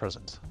to be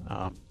present.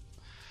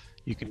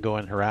 You can go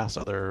and harass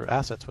other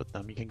assets with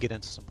them. You can get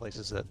into some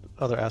places that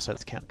other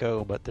assets can't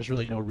go, but there's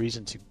really no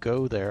reason to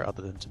go there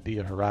other than to be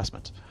a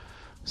harassment.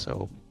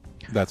 So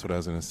that's what I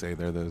was going to say.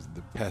 They're the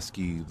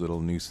pesky little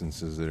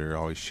nuisances that are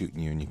always shooting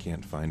you and you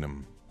can't find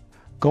them.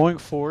 Going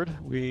forward,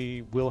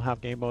 we will have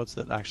game modes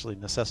that actually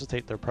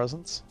necessitate their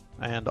presence,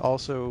 and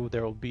also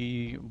there will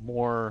be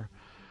more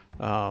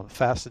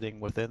faceting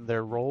within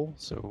their role.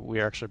 So we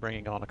are actually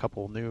bringing on a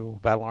couple new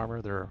battle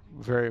armor. They're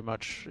very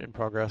much in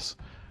progress,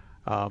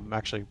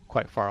 actually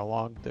quite far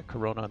along, the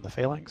Corona and the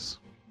Phalanx.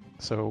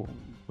 So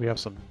we have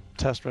some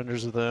test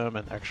renders of them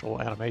and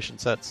actual animation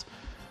sets.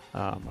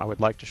 I would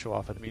like to show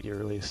off at a media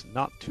release,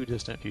 not too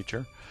distant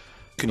future.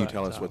 Can you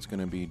tell us what's going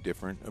to be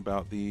different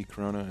about the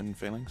Corona and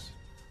Phalanx?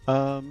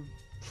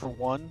 For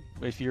one,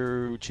 if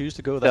you choose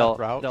to go that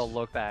route, they'll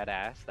look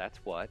badass. That's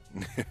what.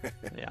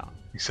 Yeah,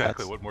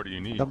 exactly. What more do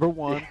you need? Number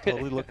one,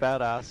 totally look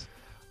badass.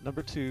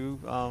 Number two,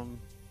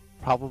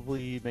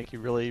 probably make you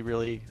really,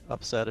 really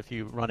upset if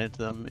you run into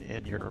them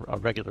in your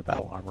regular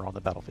battle armor on the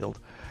battlefield.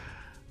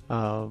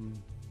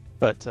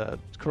 But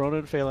Corona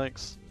and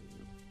Phalanx,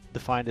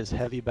 defined as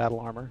heavy battle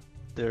armor,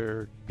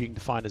 they're being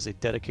defined as a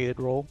dedicated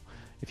role.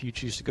 If you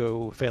choose to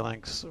go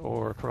Phalanx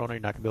or Corona, you're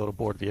not going to be able to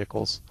board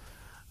vehicles.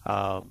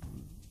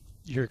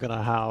 You're going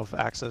to have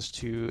access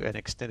to an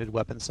extended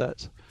weapon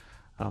set.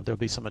 There'll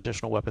be some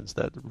additional weapons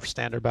that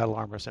standard battle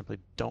armor simply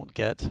don't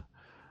get.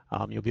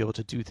 You'll be able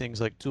to do things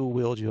like dual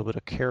wield. You'll be able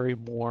to carry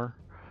more.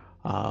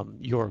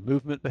 Your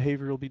movement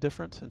behavior will be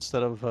different.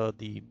 Instead of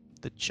the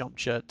jump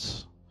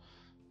jet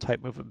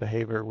type movement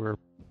behavior, we're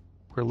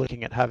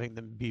looking at having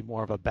them be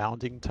more of a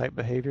bounding type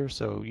behavior.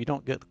 So you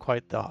don't get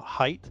quite the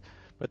height,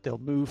 but they'll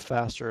move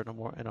faster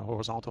in a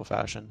horizontal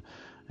fashion,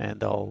 and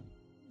they'll,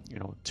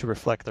 to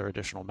reflect their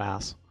additional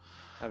mass.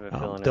 I have a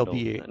feeling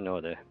it'll annoy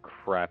the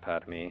crap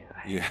out of me.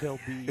 Yeah.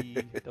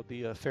 They'll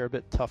be a fair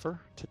bit tougher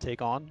to take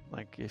on.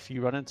 Like if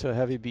you run into a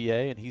heavy BA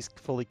and he's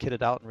fully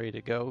kitted out and ready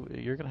to go,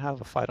 you're going to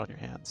have a fight on your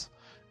hands.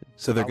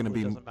 So they're going to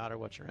be doesn't matter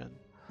what you're in.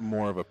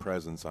 More of a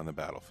presence on the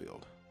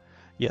battlefield.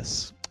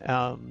 Yes.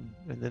 And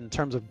then in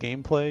terms of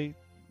gameplay,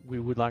 we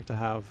would like to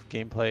have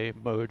gameplay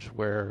modes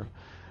where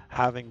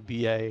having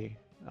BA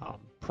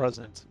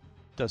present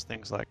does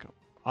things like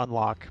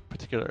unlock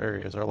particular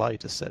areas, or allow you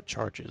to set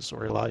charges,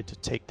 or allow you to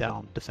take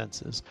down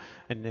defenses.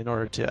 And in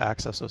order to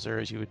access those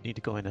areas, you would need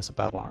to go in as a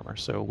battle armor.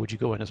 So would you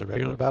go in as a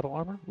regular battle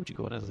armor? Would you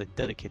go in as a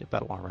dedicated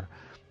battle armor?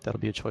 That'll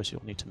be a choice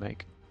you'll need to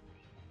make.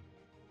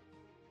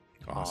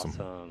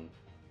 Awesome.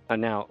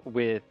 Now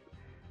with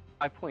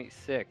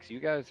 5.6, you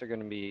guys are going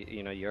to be,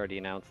 you already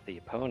announced the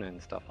opponent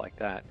and stuff like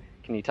that.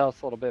 Can you tell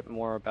us a little bit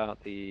more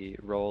about the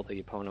role the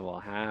opponent will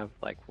have?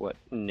 Like what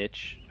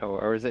niche,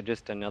 or is it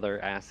just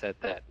another asset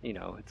that,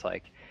 it's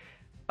like...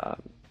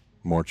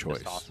 more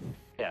choice. Awesome.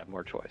 Yeah,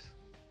 more choice.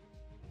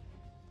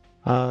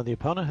 The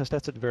opponent has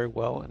tested very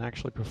well in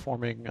actually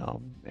performing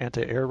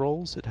anti-air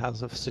rolls. It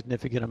has a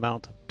significant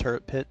amount of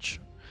turret pitch,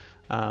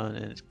 and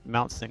it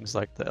mounts things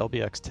like the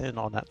LBX-10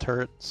 on that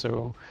turret.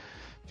 So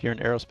if you're in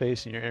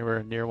aerospace and you're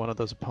anywhere near one of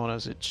those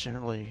opponents, it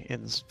generally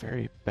ends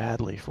very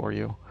badly for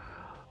you.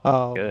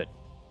 Good.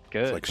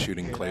 It's like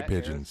shooting clay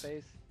pigeons.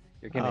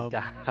 You're gonna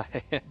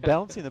die.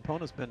 Balancing the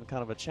opponent's been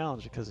kind of a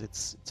challenge because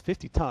it's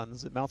 50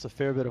 tons. It mounts a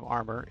fair bit of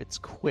armor. It's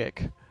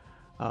quick.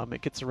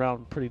 It gets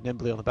around pretty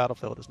nimbly on the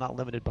battlefield. It's not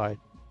limited by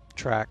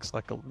tracks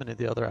like many of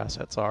the other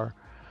assets are.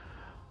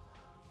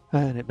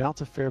 And it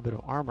mounts a fair bit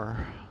of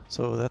armor,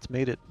 so that's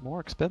made it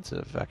more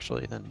expensive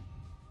actually than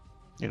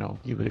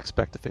you would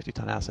expect a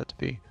 50-ton asset to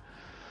be.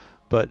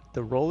 But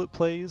the role it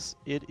plays,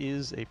 it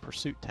is a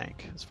pursuit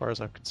tank, as far as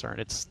I'm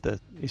concerned. It's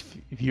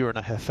if you're in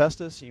a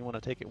Hephaestus and you want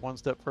to take it one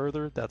step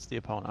further, that's the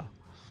Epona.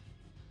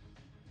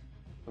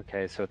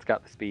 Okay, so it's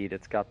got the speed,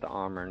 it's got the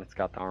armor, and it's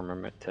got the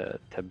armament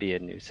to be a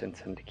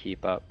nuisance and to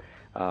keep up.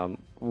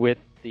 With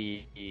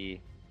the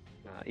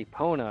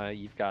Epona,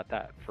 you've got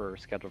that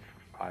scheduled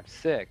for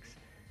 5.6.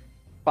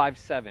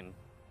 5.7.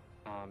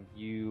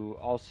 You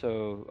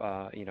also,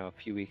 a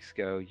few weeks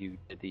ago, you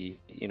did the,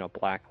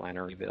 Black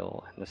Lantern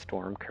reveal and the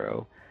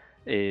Stormcrow.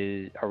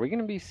 Are we going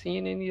to be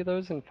seeing any of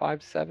those in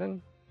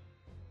 5.7?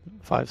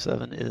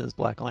 5.7 is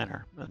Black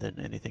Lantern, and then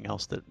anything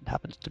else that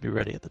happens to be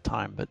ready at the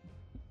time. But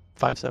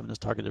 5.7 is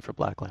targeted for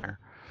Black Lantern.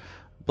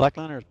 Black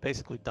Lantern is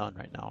basically done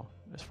right now,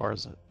 as far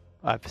as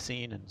I've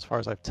seen and as far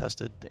as I've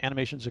tested. The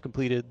animations are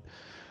completed.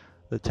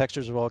 The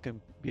textures have all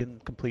been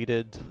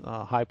completed,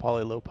 high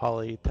poly, low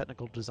poly,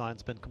 technical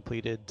design's been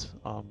completed,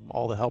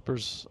 all the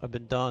helpers have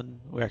been done.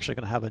 We're actually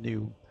going to have a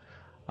new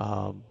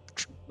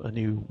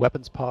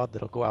weapons pod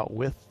that'll go out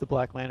with the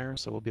Black Lantern,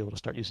 so we'll be able to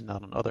start using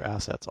that on other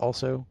assets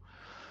also.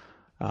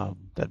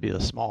 That'd be a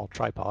small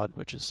tripod,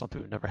 which is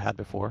something we've never had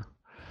before.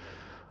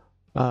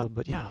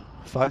 But yeah,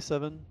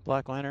 5.7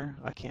 Black Lantern,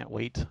 I can't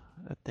wait.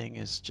 That thing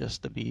is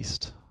just a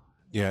beast.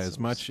 Yeah, as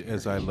much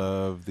as I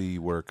love the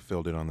work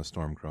Phil did on the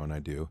Stormcrow, and I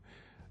do,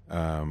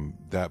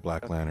 That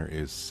Black Lantern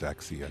is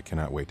sexy. I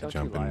cannot wait to Don't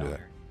jump you lie into on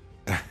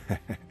that. her.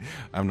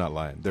 I'm not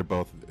lying. They're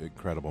both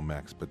incredible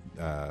mechs, but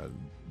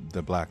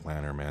the Black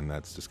Lantern, man,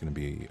 that's just going to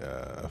be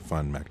a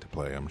fun mech to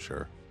play, I'm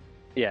sure.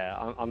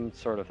 Yeah, I'm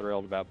sort of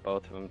thrilled about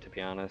both of them, to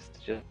be honest,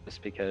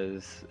 just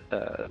because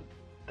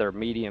they're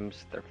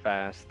mediums, they're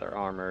fast, they're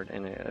armored,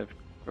 and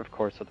of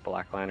course with the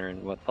Black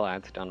Lantern, what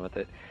Vlad's done with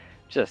it,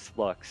 just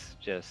looks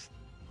just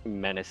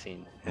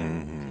menacing,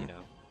 and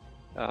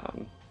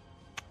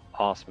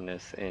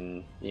awesomeness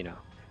in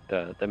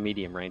the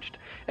medium ranged,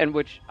 and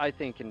which I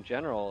think in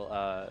general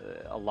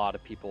a lot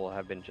of people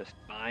have been just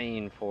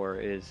dying for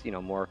is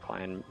more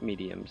clan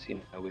mediums.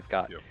 We've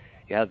got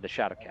you have the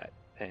Shadowcat,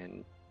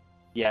 and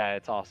yeah,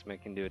 it's awesome,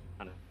 it can do a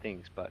ton of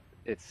things, but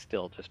it's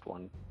still just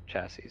one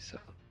chassis. So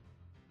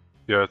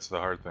yeah, that's the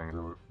hard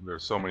thing.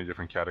 There's so many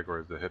different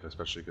categories to hit,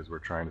 especially because we're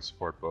trying to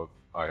support both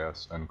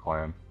IS and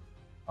clan.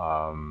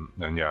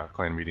 And yeah,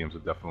 clan mediums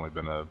have definitely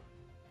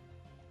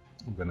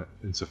been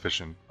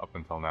insufficient up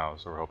until now,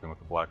 so we're hoping with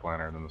the Black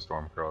Lantern and the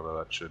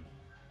Stormcrow that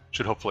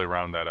should hopefully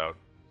round that out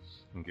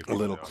and give a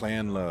little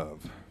clan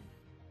love.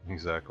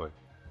 Exactly.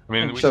 I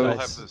mean, And we so still have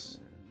it's- this.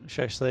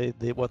 Should I say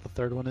what the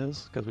third one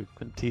is? Because we've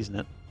been teasing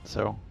it,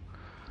 so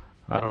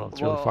I don't know if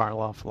it's Well, really far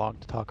enough long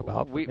to talk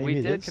about. but we maybe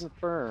it did is.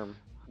 confirm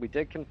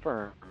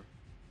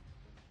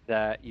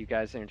that you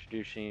guys are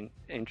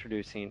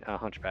introducing a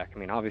Hunchback. I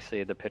mean,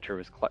 obviously the picture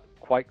was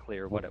quite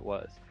clear what it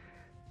was,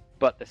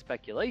 but the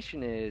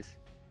speculation is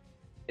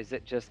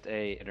it just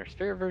a Inner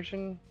Sphere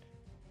version,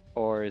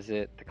 or is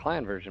it the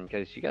clan version?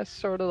 Because you guys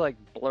sort of like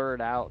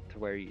blurred out to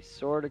where you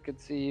sort of could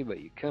see,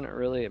 but you couldn't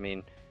really. I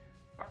mean,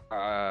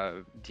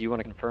 do you want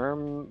to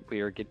confirm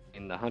we are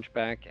getting the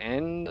Hunchback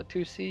and the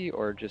 2C,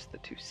 or just the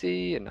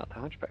 2C and not the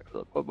Hunchback?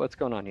 What's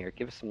going on here?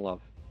 Give us some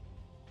love.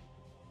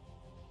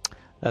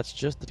 That's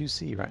just the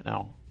 2C right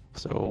now.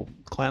 So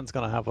clan's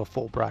gonna have a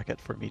full bracket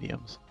for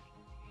mediums.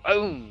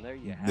 Boom! There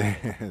you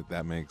have it.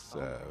 That makes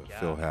Oh,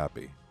 Phil God.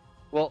 happy.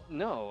 Well,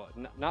 no,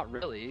 not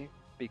really,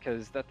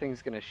 because that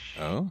thing's gonna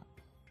Oh?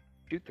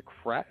 shoot the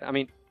crap. I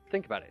mean,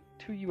 think about it.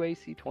 2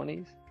 UAC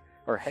 20s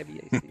or heavy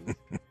ACs.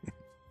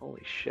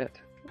 Holy shit!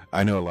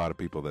 I know a lot of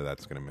people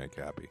that's going to make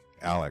happy.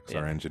 Alex,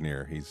 our Yeah.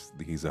 engineer,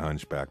 he's a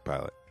Hunchback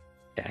pilot.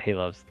 Yeah, he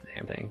loves the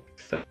damn thing.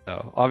 So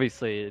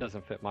obviously it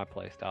doesn't fit my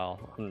playstyle.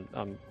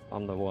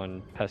 I'm the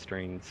one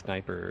pestering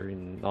sniper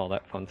and all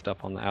that fun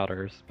stuff on the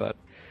outers, but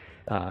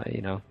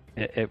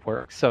it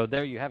works. So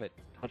there you have it.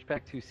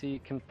 Hunchback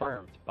 2C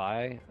confirmed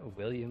by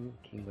William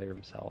Kinglayer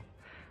himself.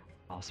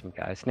 Awesome,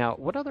 guys. Now,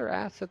 what other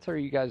assets are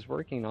you guys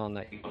working on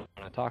that you want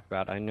to talk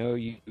about? I know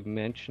you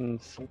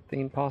mentioned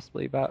something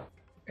possibly about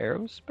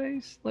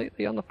aerospace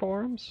lately on the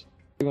forums.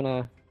 You want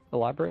to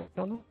elaborate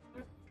on that?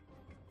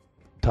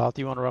 Todd,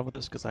 do you want to run with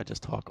this? Because I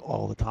just talk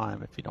all the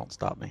time if you don't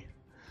stop me.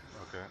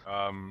 Okay.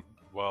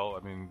 Well,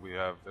 I mean, we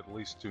have at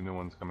least 2 new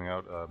ones coming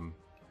out.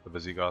 The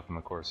Visigoth and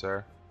the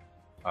Corsair.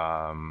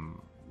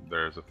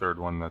 There's a third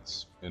one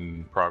that's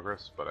in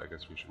progress, but I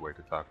guess we should wait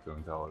to talk to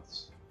until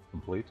it's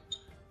complete.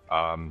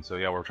 So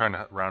yeah, we're trying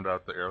to round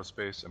out the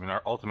aerospace. I mean,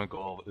 our ultimate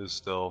goal is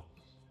still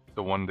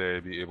to one day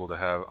be able to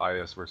have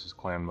IS versus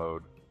clan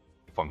mode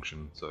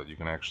function, so that you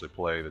can actually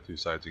play the 2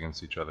 sides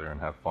against each other and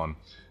have fun.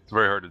 It's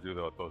very hard to do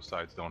though if both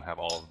sides don't have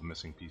all of the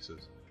missing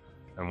pieces,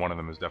 and one of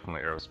them is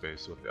definitely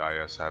aerospace, with the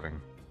IS having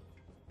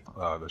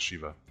the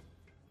Shiva.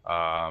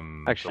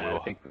 Actually, so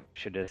I think we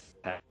should just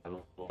have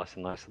less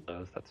and less of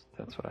those.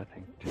 That's what I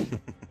think.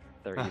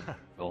 They're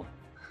evil.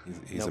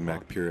 He's No a mech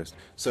problem. purist.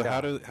 So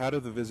Yeah. how do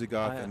the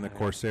Visigoth and the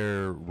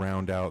Corsair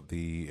round out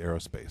the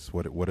aerospace?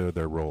 What are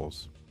their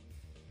roles?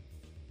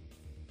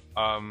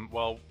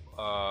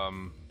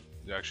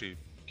 Actually,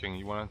 King,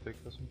 you want to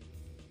take this one?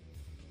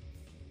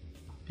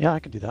 Yeah, I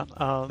can do that.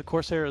 The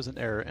Corsair is an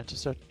air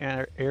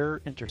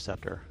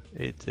interceptor.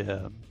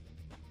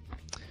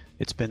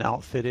 It's been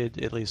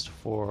outfitted, at least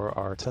for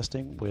our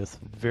testing, with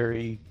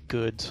very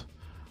good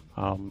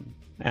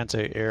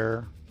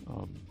anti-air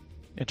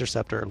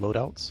interceptor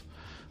loadouts.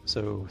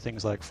 So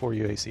things like 4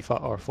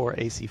 UAC5 or 4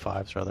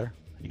 AC5s rather.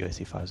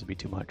 UAC5s would be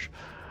too much.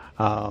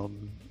 A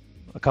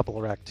couple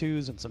of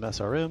RAC-2s and some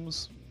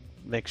SRMs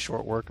makes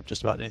short work of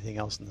just about anything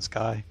else in the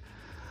sky.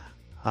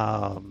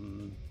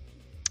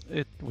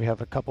 We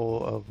have a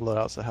couple of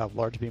loadouts that have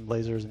large beam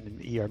lasers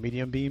and ER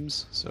medium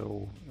beams.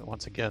 So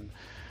once again,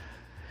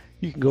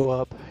 you can go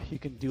up, you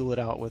can duel it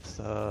out with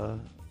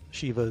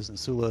Shivas and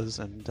Sulas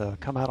and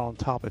come out on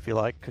top if you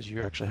like, because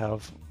you actually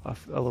have a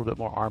little bit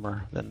more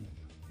armor than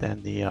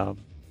the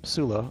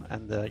Sula,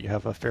 and you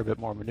have a fair bit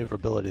more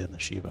maneuverability than the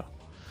Shiva.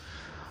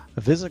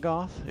 The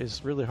Visigoth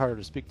is really harder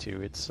to speak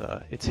to. It's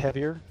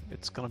heavier.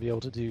 It's going to be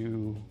able to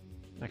do,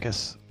 I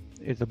guess,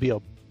 it'll be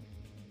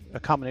a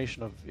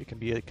combination of, it can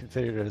be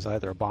configured as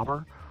either a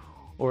bomber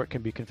or it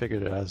can be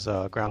configured as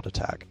a ground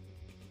attack.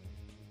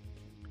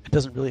 It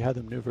doesn't really have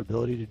the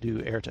maneuverability to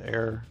do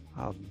air-to-air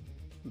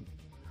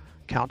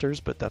counters,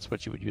 but that's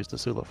what you would use the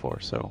Sula for,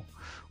 so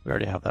we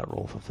already have that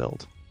role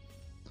fulfilled.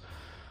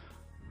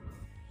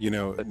 You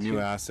know, new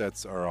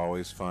assets are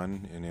always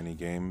fun in any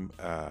game,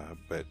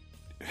 but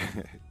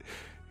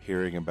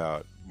hearing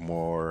about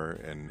more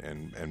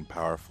and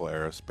powerful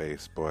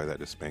aerospace, boy, that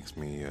just makes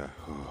me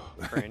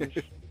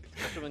cringe.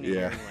 Especially when you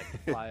hear them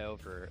like fly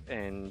over,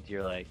 and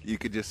you're like, you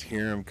could just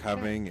hear them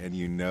coming, and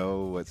you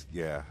know what's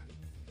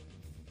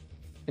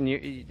and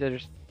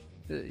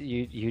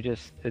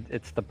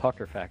it's the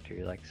pucker factor.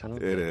 You're like, son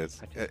of a It bitch, is,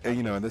 I just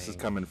and got and this this is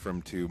thing. coming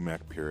from two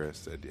mech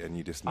purists, and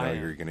you just know I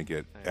am. you're gonna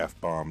get I am.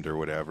 F-bombed or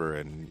whatever,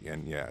 and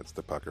yeah, it's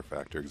the pucker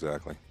factor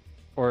exactly.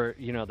 Or,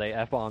 they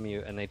F-bomb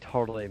you and they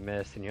totally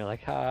miss, and you're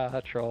like, ha,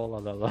 troll, la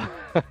la la.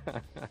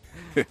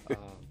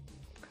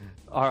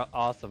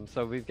 Awesome.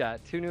 So we've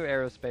got 2 new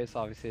aerospace,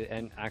 obviously,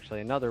 and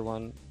actually another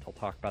one. I'll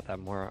talk about that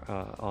more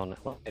on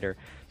later.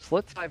 So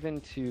let's dive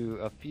into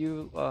a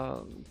few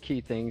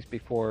key things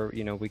before,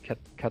 we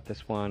cut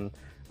this one.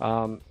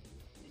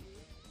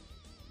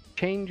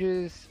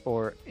 Changes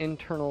or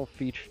internal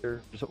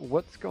features.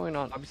 What's going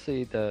on?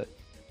 Obviously,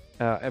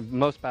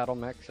 most battle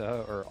mechs,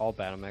 or all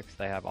battle mechs,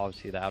 they have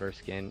obviously the outer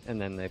skin,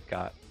 and then they've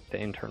got the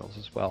internals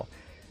as well.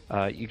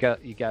 You guys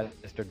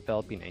are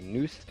developing a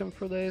new system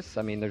for this.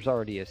 I mean, there's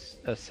already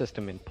a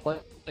system in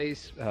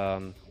place.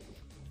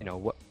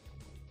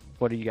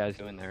 What are you guys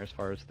doing there as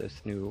far as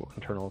this new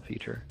internal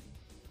feature?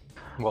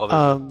 Well,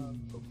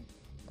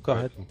 go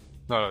ahead.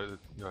 No,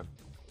 go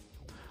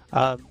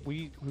ahead.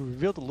 We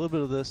revealed a little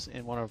bit of this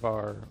in one of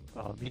our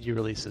media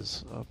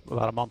releases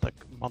about a month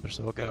or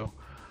so ago,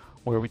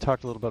 where we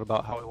talked a little bit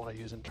about how we want to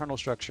use internal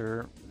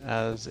structure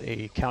as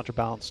a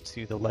counterbalance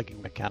to the legging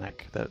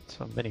mechanic that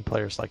many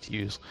players like to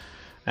use.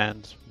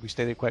 And we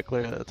stated quite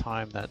clearly at the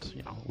time that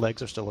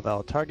legs are still a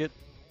valid target.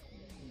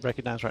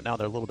 Recognize right now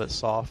they're a little bit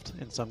soft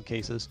in some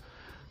cases,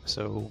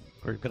 so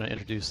we're going to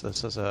introduce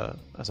this as a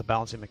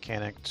balancing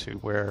mechanic to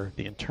where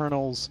the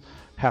internals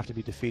have to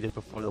be defeated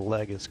before the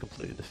leg is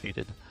completely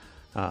defeated.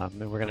 And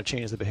we're going to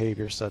change the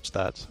behavior such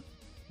that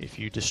if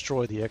you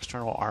destroy the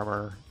external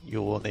armor,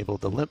 you will enable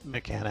the limp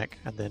mechanic,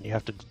 and then you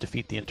have to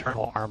defeat the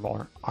internal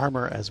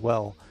armor as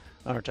well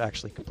in order to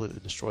actually completely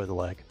destroy the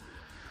leg.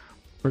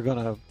 We're going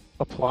to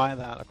apply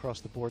that across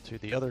the board to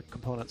the other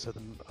components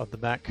of the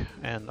mech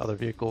and other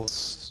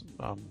vehicles.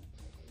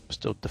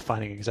 Still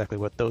defining exactly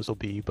what those will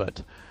be,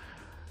 but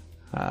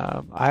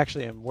I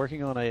actually am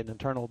working on an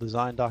internal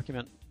design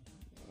document,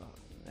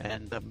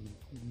 and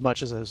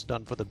much as is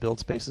done for the build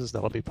spaces,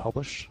 that'll be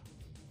published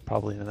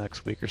probably in the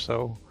next week or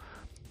so.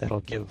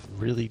 That'll give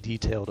really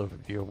detailed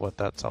overview of what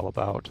that's all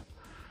about.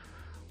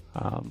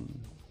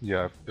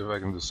 Yeah, if I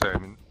can just say, I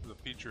mean, the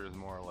feature is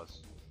more or less,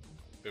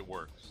 it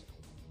works.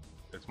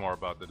 It's more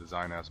about the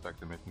design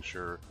aspect and making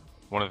sure.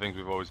 One of the things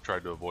we've always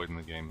tried to avoid in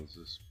the game is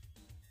this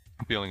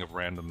feeling of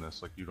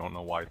randomness, like you don't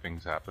know why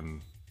things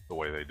happen the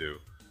way they do.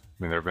 I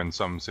mean, there have been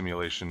some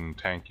simulation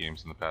tank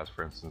games in the past,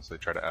 for instance, they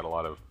try to add a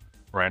lot of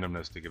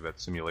randomness to give that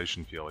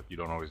simulation feel, like you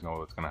don't always know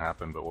what's going to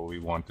happen, but what we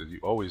want is you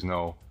always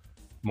know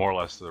more or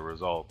less the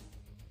result.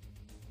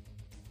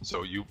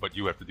 So you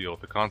have to deal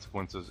with the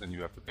consequences, and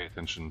you have to pay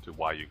attention to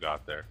why you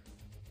got there.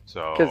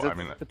 So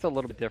it's a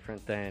little bit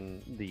different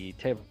than the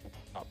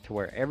tabletop, to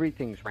where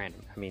everything's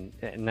random. I mean,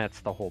 and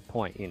that's the whole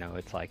point.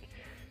 It's like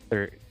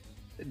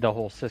the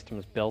whole system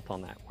is built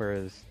on that.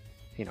 Whereas,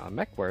 a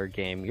MechWarrior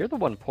game, you're the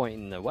one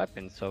pointing the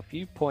weapon. So if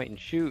you point and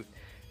shoot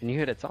and you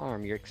hit its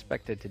arm, you're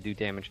expected to do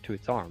damage to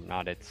its arm,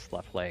 not its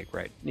left leg,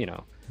 right?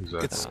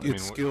 Exactly.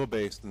 It's skill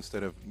based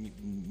instead of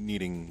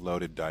needing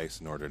loaded dice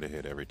in order to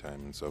hit every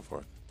time and so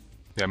forth.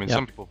 Yeah, I mean,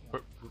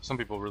 some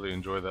people really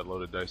enjoy that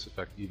loaded dice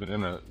effect even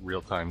in a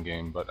real-time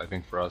game, but I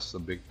think for us the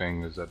big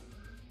thing is that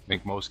I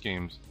think most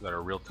games that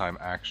are real-time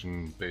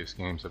action-based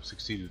games have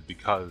succeeded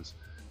because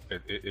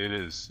it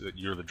is that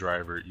you're the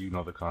driver, you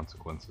know the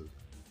consequences.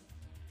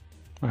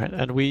 Right,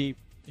 and we,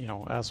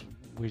 as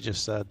we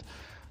just said,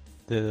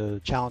 the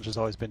challenge has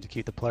always been to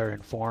keep the player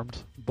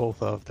informed,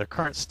 both of their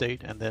current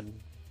state and then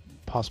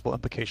possible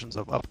implications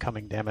of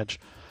upcoming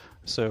damage.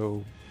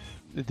 So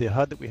the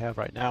HUD that we have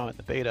right now in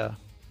the beta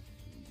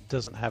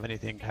doesn't have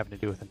anything having to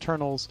do with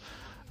internals,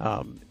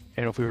 and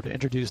if we were to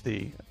introduce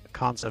the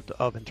concept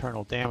of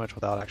internal damage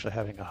without actually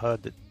having a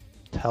HUD that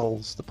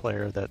tells the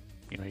player that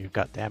you've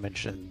got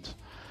damage, and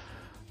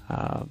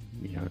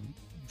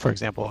for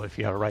example, if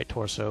you have a right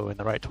torso, in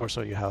the right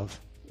torso you have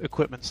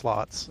equipment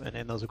slots, and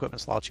in those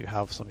equipment slots you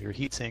have some of your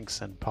heat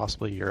sinks and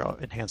possibly your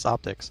enhanced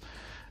optics,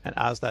 and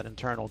as that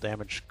internal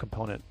damage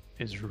component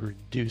is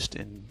reduced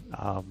in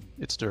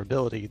its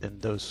durability, then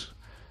those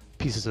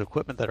pieces of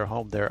equipment that are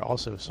home there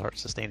also start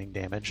sustaining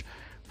damage.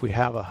 If we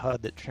have a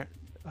HUD that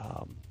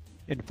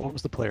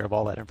informs the player of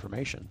all that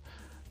information,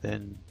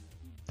 then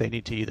they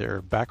need to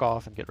either back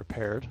off and get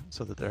repaired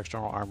so that their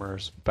external armor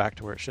is back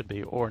to where it should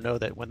be, or know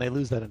that when they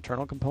lose that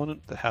internal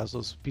component that has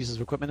those pieces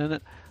of equipment in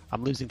it,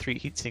 I'm losing 3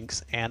 heat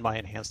sinks and my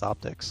enhanced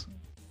optics.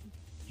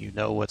 You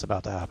know what's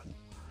about to happen.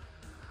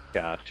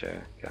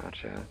 Gotcha.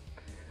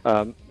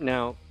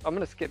 Now, I'm going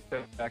to skip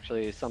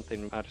actually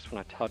something I just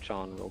want to touch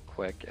on real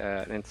quick,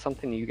 and it's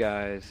something you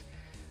guys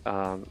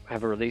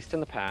have released in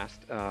the past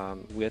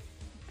with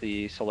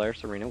the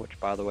Solaris Arena, which,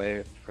 by the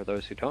way, for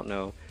those who don't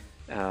know,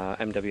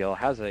 MWL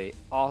has a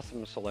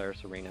awesome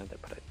Solaris Arena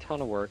that put a ton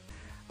of work.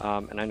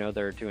 And I know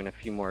they're doing a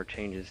few more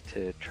changes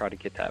to try to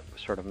get that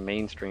sort of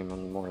mainstream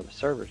on more of the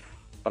servers.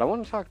 But I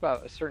want to talk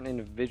about a certain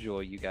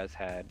individual you guys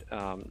had,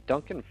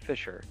 Duncan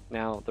Fisher.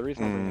 Now, the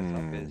reason I bring this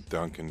up is...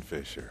 Duncan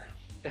Fisher.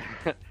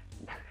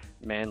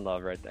 Man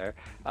love right there.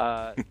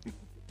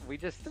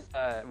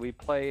 We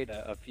played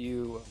a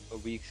few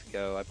weeks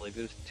ago, I believe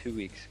it was 2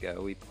 weeks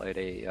ago, we played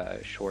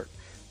a short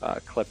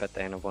clip at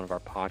the end of one of our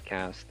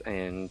podcasts,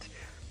 and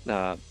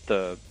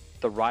the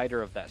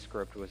writer of that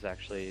script was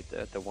actually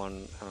the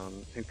one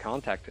who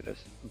contacted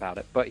us about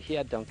it, but he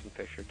had Duncan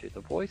Fisher do the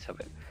voice of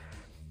it.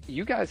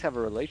 You guys have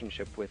a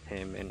relationship with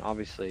him, and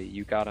obviously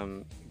you got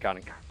in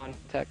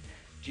contact.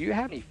 Do you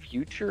have any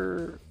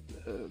future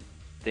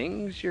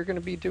things you're going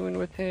to be doing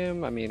with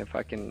him? I mean, if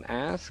I can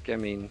ask,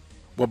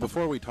 Well,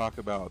 before we talk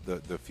about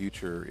the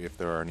future, if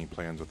there are any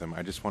plans with him,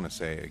 I just want to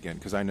say again,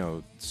 because I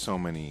know so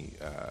many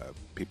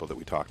people that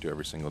we talk to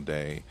every single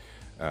day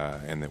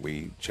and that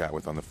we chat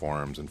with on the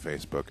forums and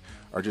Facebook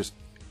are just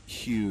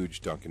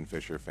huge Duncan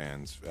Fisher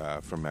fans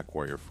from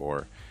MechWarrior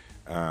 4.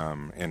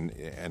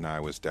 And I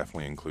was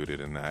definitely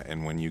included in that.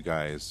 And when you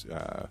guys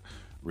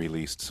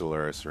released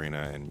Solaris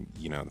Arena, and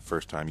the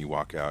first time you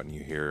walk out and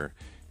you hear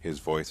his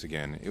voice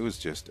again, it was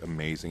just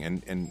amazing.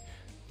 And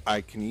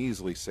I can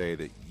easily say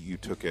that you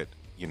took it,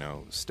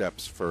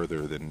 steps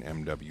further than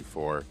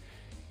MW4.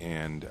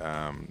 And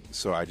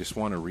so I just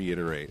want to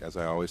reiterate, as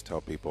I always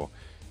tell people,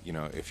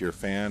 if you're a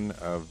fan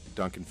of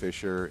Duncan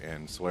Fisher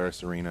and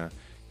Solaris Arena,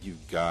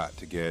 you've got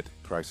to get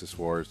Crisis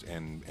Wars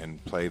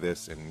and play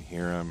this and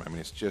hear him. I mean,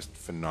 it's just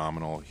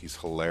phenomenal. He's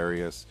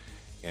hilarious,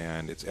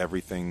 and it's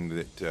everything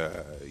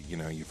that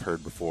you've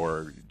heard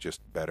before,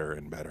 just better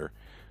and better.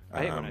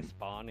 I hate when I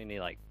spawn and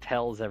he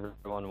tells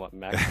everyone what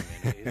mech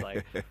I'm in. He's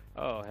like,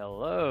 "Oh,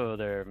 hello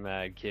there,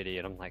 Mad Kitty,"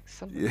 and I'm like,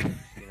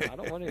 I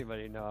don't want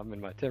anybody to know I'm in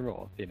my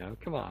Timberwolf.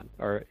 Come on,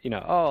 or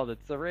oh,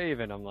 that's the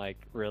Raven. I'm like,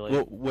 really?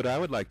 Well, what I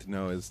would like to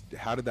know is,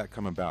 how did that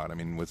come about? I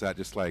mean, was that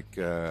just like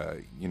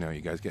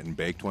you guys getting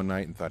baked one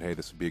night and thought, hey,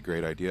 this would be a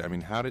great idea? I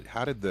mean, how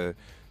did the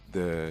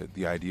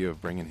idea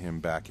of bringing him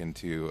back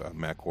into a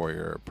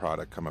MechWarrior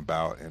product come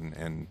about,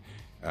 and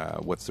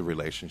what's the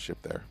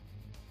relationship there?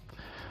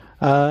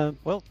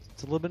 Well,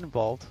 it's a little bit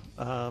involved.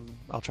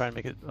 I'll try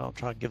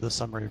and give the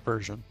summary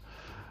version.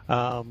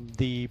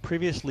 The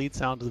previous lead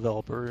sound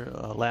developer,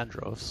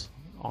 Landros,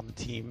 on the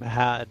team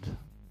had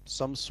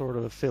some sort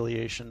of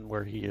affiliation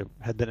where he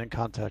had been in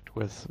contact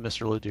with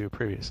Mr. Ledoux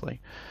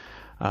previously.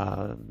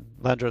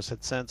 Landros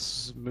had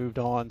since moved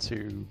on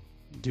to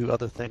do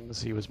other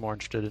things. He was more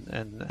interested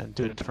in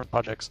doing different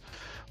projects,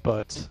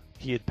 but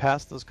he had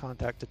passed those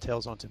contact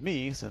details on to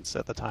me, since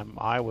at the time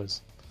I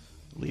was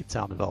lead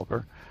sound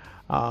developer.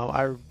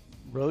 I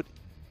wrote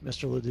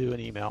Mr. Ledoux an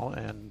email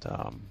and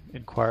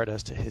inquired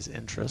as to his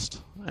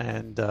interest,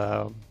 and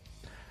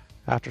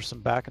after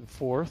some back and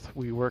forth,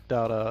 we worked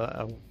out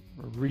a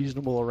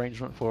reasonable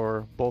arrangement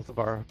for both of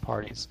our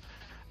parties,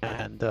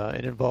 and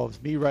it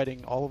involves me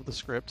writing all of the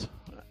script,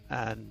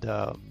 and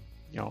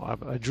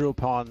I drew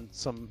upon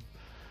some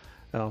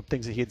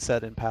things that he had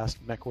said in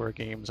past MechWarrior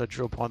games. I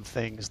drew upon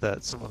things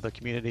that some of the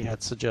community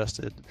had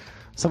suggested.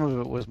 Some of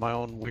it was my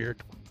own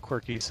weird,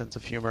 quirky sense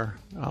of humor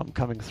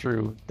coming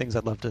through, things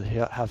I'd love to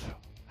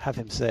have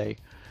him say.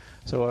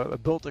 So I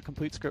built a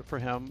complete script for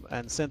him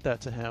and sent that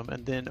to him,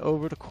 and then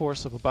over the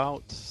course of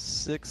about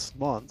 6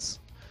 months,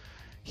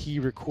 he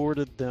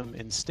recorded them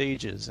in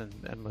stages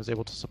and was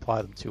able to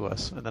supply them to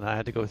us, and then I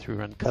had to go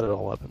through and cut it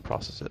all up and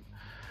process it.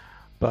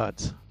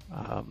 But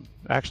I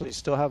actually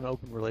still have an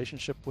open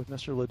relationship with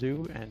Mr.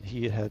 Ledoux, and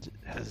he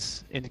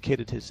has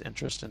indicated his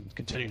interest in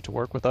continuing to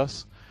work with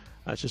us.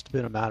 It's just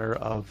been a matter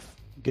of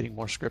getting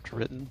more script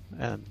written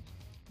and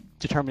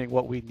determining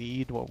what we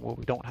need, what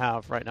we don't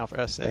have right now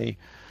for SA,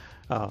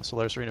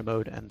 Solaris Arena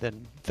mode, and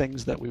then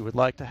things that we would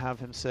like to have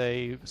him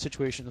say,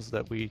 situations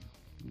that we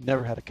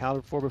never had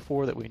accounted for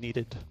before that we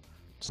needed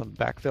some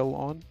backfill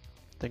on,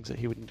 things that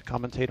he would need to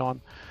commentate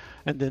on.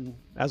 And then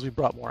as we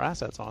brought more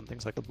assets on,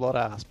 things like the Blood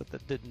Asp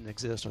that didn't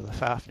exist, or the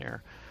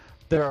Fafnir,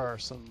 there are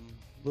some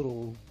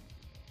little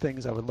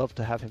things I would love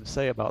to have him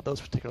say about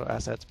those particular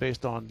assets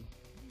based on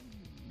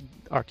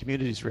our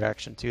community's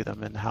reaction to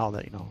them, and how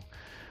that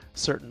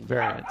certain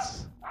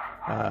variants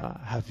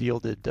have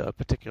yielded a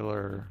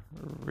particular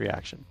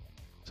reaction.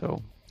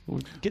 So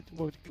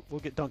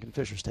we'll get Duncan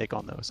Fisher's take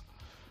on those.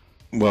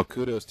 Well,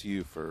 kudos to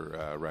you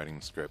for writing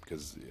the script,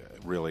 because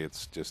really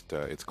it's just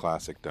it's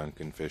classic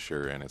Duncan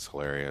Fisher, and it's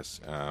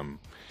hilarious.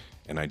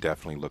 And I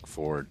definitely look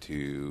forward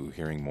to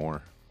hearing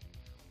more.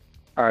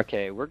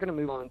 Okay, we're going to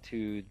move on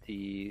to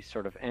the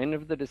sort of end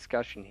of the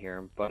discussion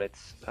here, but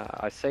it's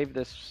I saved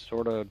this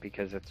sort of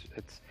because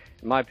it's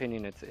in my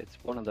opinion it's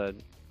one of the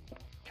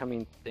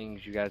coming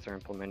things you guys are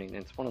implementing, and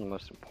it's one of the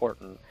most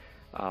important.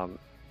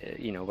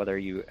 Whether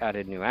you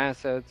added new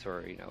assets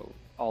or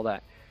all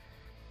that.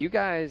 You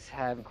guys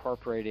have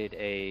incorporated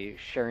a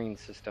sharing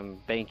system,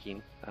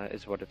 banking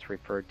is what it's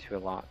referred to a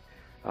lot.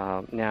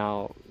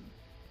 Now,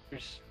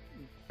 there's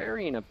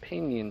varying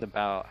opinions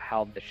about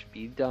how this should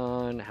be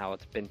done, how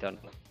it's been done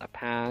in the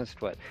past,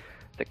 but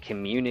the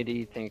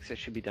community thinks it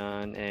should be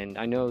done. And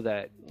I know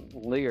that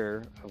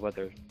Lear,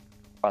 whether,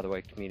 by the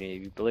way,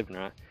 community, you believe it or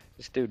not,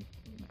 this dude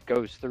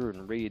goes through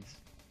and reads,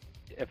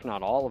 if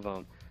not all of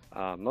them,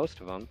 most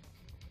of them.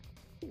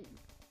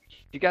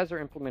 You guys are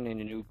implementing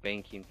a new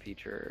banking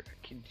feature.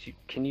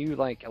 Can you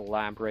like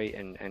elaborate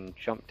and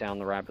jump down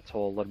the rabbit's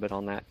hole a little bit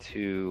on that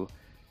to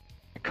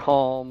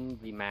calm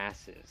the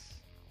masses,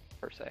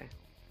 per se?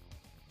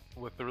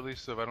 With the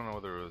release of, I don't know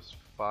whether it was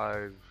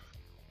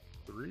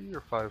 5.3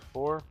 or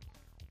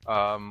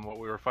 5.4, what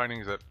we were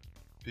finding is that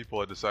people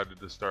had decided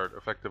to start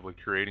effectively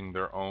creating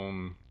their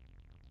own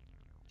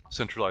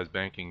centralized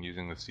banking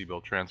using the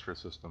C-bill transfer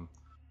system.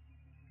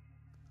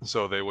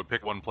 So they would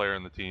pick one player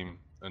in the team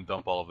and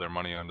dump all of their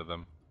money onto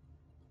them,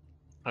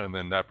 and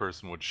then that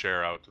person would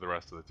share out to the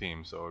rest of the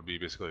team. So it would be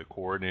basically a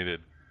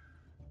coordinated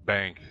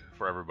bank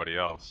for everybody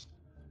else.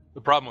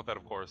 The problem with that,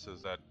 of course,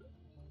 is that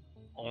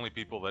only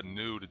people that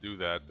knew to do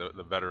that,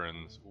 the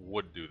veterans,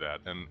 would do that,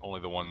 and only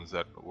the ones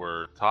that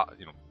were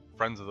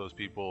friends of those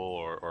people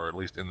or at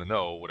least in the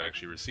know would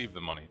actually receive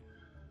the money.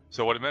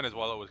 So what it meant is,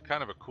 while it was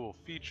kind of a cool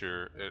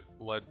feature, it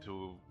led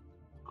to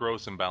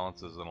gross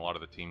imbalances in a lot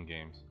of the team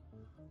games.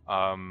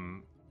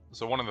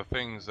 So one of the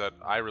things that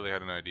I really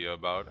had an idea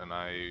about, and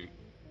I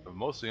have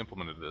mostly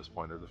implemented at this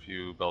point, there's a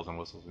few bells and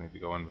whistles we need to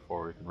go in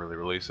before we can really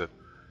release it,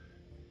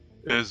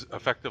 is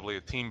effectively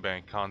a team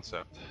bank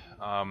concept.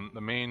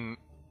 The main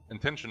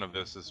intention of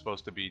this is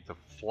supposed to be to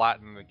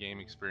flatten the game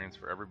experience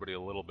for everybody a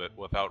little bit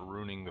without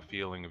ruining the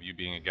feeling of you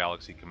being a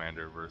Galaxy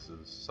commander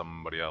versus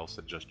somebody else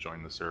that just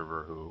joined the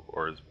server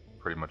or is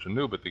pretty much a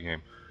noob at the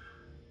game.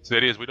 So the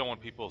idea is we don't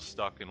want people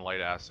stuck in light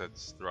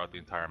assets throughout the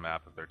entire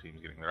map if their team's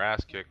getting their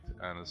ass kicked,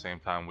 and at the same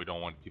time we don't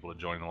want people to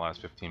join in the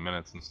last 15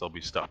 minutes and still be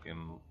stuck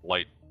in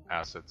light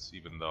assets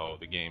even though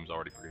the game's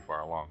already pretty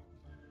far along.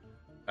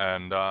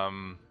 And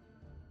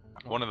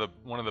one of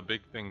the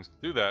big things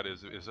to do that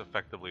is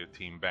effectively a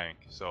team bank.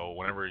 So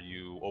whenever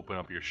you open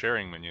up your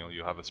sharing menu,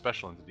 you have a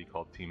special entity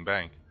called Team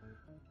Bank.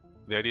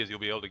 The idea is you'll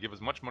be able to give as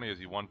much money as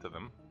you want to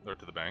them, or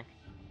to the bank,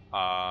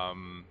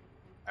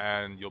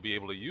 and you'll be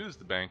able to use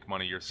the bank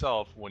money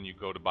yourself when you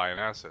go to buy an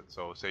asset.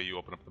 So say you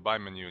open up the buy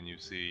menu and you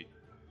see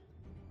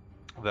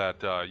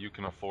that you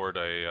can afford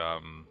a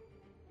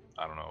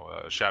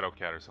Shadow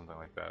Cat or something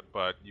like that,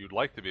 but you'd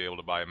like to be able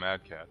to buy a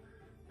Mad Cat,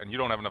 and you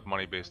don't have enough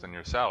money based on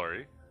your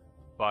salary,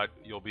 but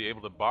you'll be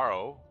able to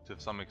borrow to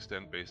some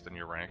extent based on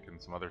your rank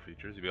and some other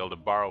features. You'll be able to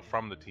borrow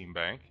from the team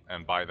bank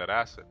and buy that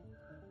asset.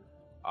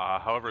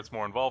 However, it's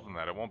more involved than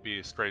that. It won't be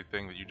a straight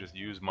thing that you just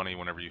use money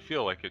whenever you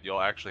feel like it.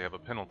 You'll actually have a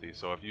penalty.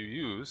 So if you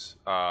use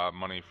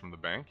money from the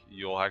bank,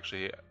 you'll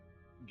actually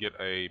get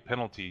a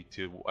penalty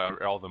to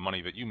all the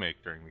money that you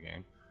make during the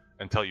game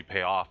until you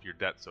pay off your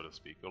debt, so to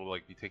speak. It'll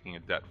like be taking a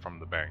debt from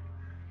the bank,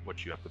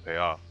 which you have to pay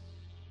off.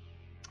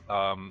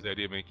 The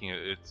idea of making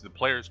it's the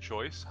player's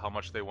choice how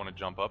much they want to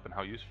jump up and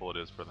how useful it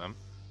is for them,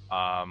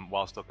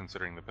 while still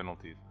considering the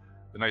penalties.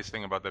 The nice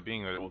thing about that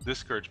being that it will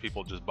discourage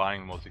people just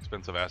buying the most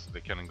expensive asset they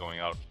can and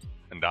going out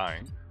and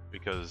dying,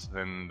 because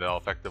then they'll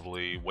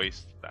effectively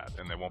waste that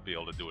and they won't be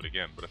able to do it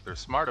again. But if they're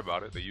smart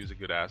about it, they use a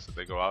good asset,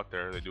 they go out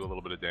there, they do a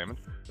little bit of damage,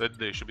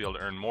 they should be able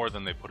to earn more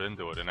than they put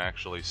into it and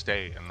actually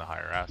stay in the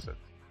higher assets.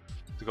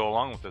 To go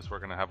along with this, we're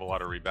going to have a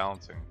lot of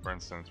rebalancing. For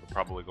instance, we're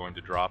probably going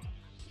to drop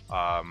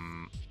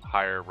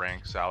higher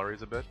rank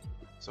salaries a bit,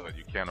 so that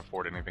you can't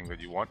afford anything that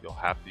you want. You'll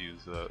have to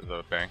use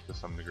the bank to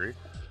some degree.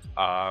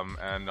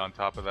 And on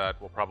top of that,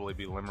 we'll probably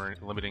be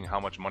limiting how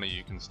much money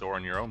you can store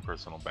in your own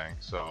personal bank.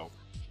 So,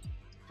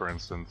 for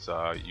instance,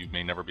 you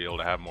may never be able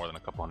to have more than a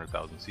couple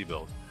 100,000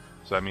 C-bills.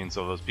 So that means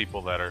those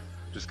people that are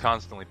just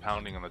constantly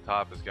pounding on the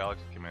top as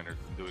Galaxy commanders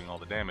and doing all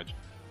the damage,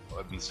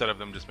 instead of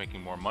them just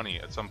making more money,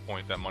 at some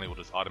point that money will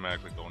just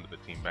automatically go into the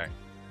team bank.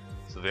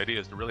 So the idea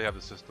is to really have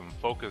the system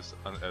focus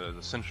on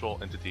the central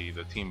entity,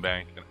 the team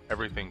bank, and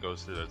everything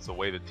goes through that. It's the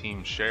way the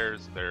team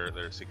shares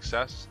their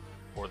success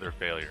or their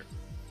failure.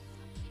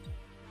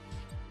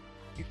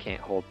 You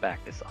can't hold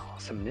back this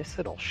awesomeness.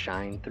 It'll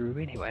shine through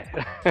anyway.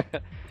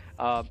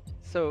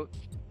 So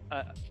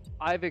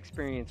I've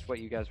experienced what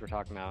you guys were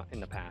talking about in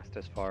the past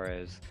as far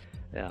as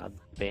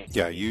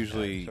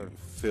usually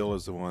Phil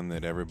is the one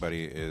that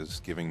everybody is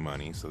giving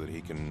money so that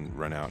he can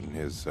run out in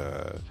his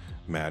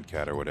Mad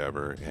Cat or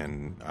whatever,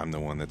 and I'm the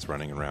one that's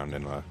running around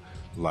in a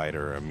light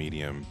or a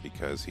medium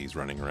because he's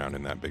running around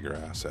in that bigger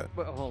asset.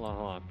 But hold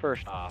on.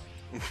 First off,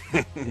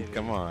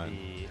 come on,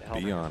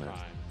 be honest.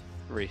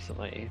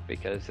 Recently,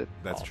 because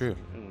that's true.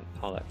 And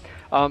all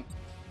that.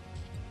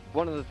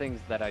 One of the things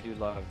that I do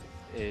love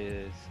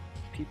is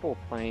people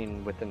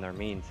playing within their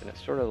means, and it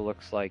sort of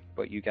looks like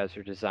what you guys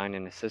are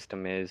designing a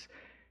system is,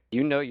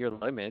 you know your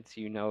limits,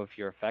 you know if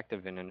you're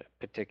effective in a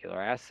particular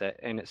asset,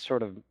 and it's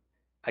sort of,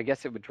 I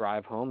guess it would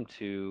drive home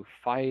to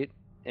fight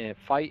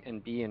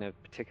and be in a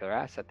particular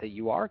asset that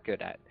you are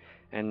good at,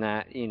 and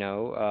that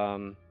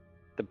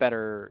the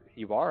better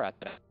you are at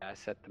that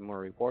asset, the more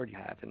reward you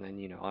have, and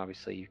then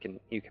obviously you can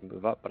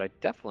move up. But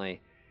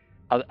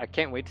I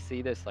can't wait to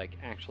see this like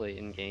actually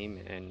in game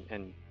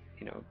and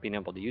being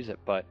able to use it.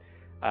 But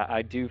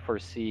I do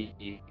foresee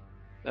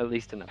at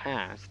least in the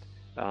past,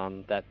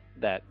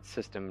 that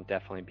system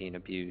definitely being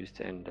abused,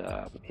 and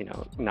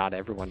not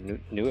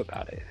everyone knew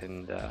about it,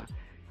 and it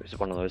was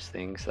one of those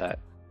things that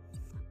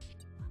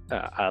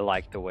I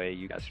like the way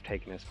you guys are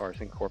taking as far as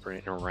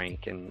incorporating a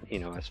rank, and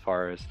as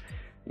far as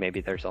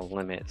maybe there's a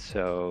limit,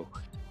 so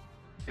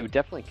it would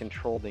definitely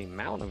control the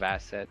amount of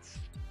assets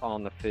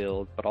on the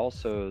field, but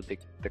also the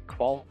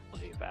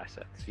quality of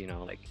assets.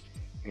 Like,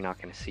 you're not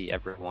going to see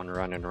everyone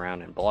running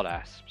around in blood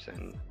asps,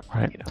 and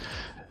right.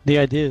 The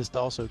idea is to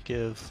also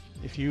give,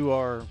 if you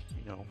are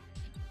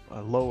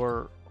a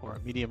lower or a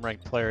medium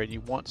ranked player and you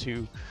want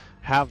to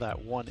have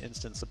that one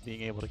instance of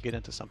being able to get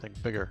into something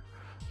bigger,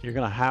 you're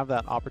going to have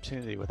that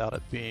opportunity without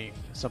it being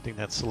something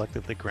that's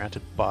selectively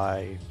granted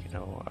by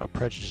a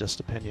prejudiced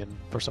opinion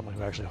for someone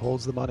who actually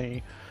holds the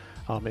money.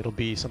 It'll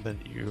be something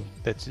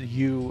that's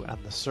you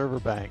and the server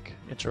bank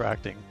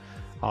interacting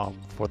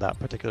for that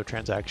particular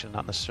transaction,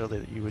 not necessarily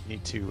that you would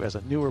need to, as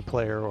a newer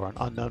player or an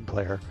unknown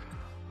player,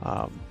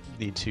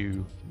 need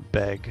to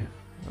beg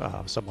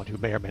someone who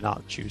may or may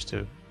not choose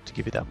to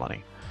give you that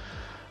money.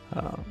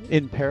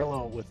 In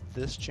parallel with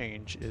this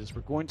change is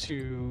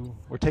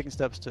we're taking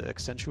steps to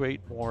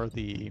accentuate more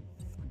the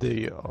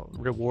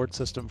reward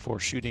system for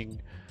shooting.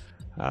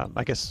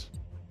 I guess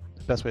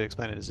the best way to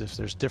explain it is if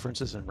there's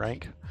differences in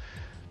rank.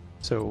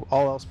 So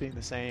all else being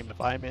the same,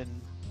 if I'm in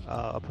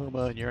a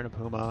Puma and you're in a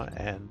Puma,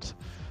 and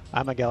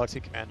I'm a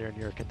Galaxy Commander and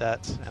you're a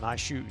Cadet, and I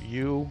shoot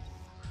you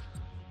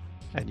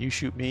and you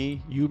shoot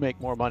me, you make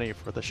more money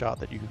for the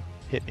shot that you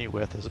hit me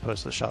with as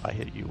opposed to the shot I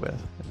hit you with,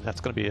 and that's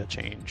going to be a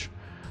change.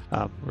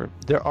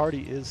 There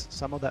already is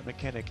some of that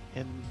mechanic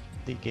in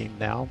the game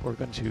now. We're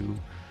going to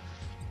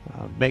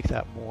make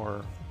that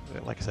more,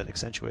 like I said,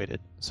 accentuated,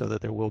 so that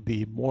there will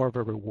be more of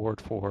a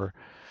reward for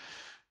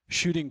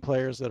shooting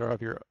players that are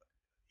of your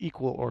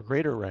equal or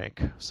greater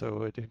rank.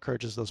 So it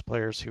encourages those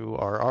players who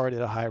are already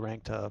at a high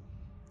rank to,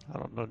 I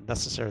don't know,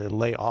 necessarily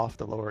lay off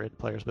the lower end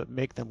players, but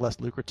make them less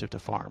lucrative to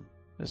farm,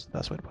 is the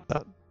best way to put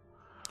that.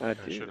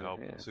 It should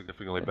help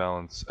significantly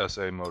balance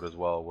SA mode as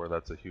well, where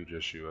that's a huge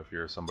issue. If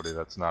you're somebody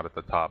that's not at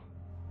the top,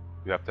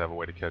 you have to have a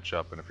way to catch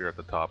up, and if you're at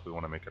the top, we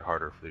want to make it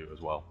harder for you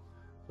as well.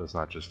 So it's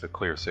not just a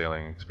clear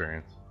sailing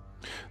experience.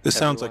 This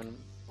sounds like...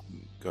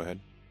 Go ahead.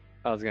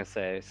 I was going to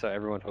say, so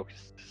everyone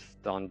focused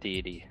on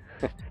deity.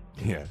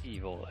 Yeah.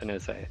 Evil in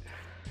SA.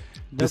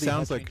 This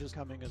sounds like changes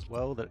coming as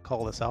well that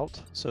call this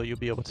out, so you'll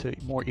be able to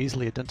more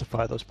easily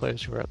identify those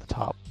players who are at the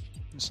top.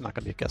 It's not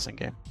going to be a guessing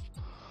game.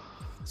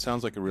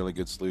 Sounds like a really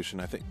good solution.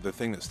 I think the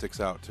thing that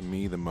sticks out to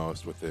me the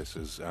most with this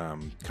is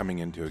coming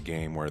into a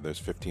game where there's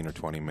 15 or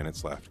 20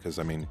 minutes left, because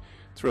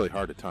it's really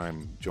hard to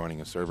time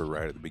joining a server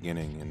right at the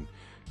beginning, and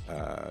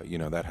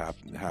that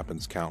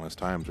happens countless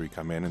times where you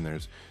come in and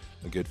there's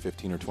a good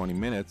 15 or 20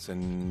 minutes,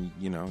 and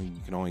you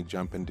can only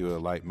jump into a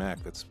light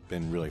mech. That's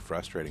been really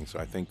frustrating. So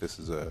I think this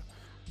is a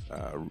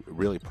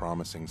really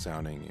promising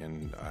sounding,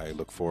 and I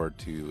look forward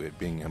to it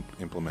being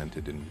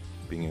implemented and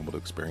being able to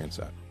experience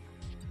that.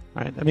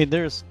 Right. I mean,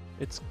 I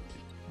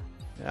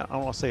don't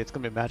want to say it's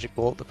going to be a magic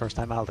bullet the first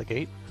time out of the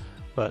gate,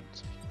 but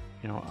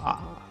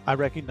I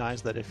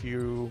recognize that if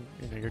you're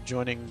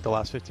joining the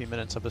last 15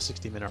 minutes of a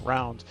 60-minute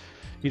round,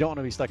 you don't want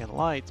to be stuck in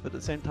lights, but at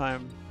the same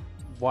time,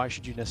 why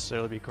should you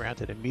necessarily be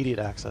granted immediate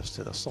access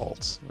to the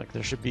assaults? Like,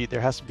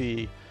 there has to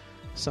be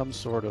some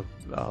sort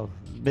of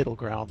middle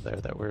ground there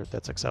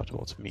that's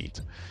acceptable to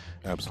meet.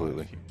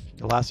 Absolutely.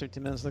 The last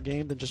 15 minutes of the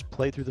game, then just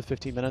play through the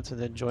 15 minutes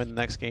and then join the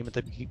next game at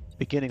the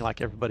beginning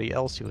like everybody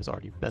else who has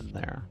already been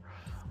there.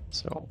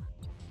 So.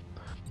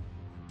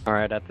 All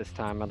right, at this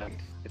time, I'd like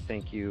to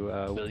thank you,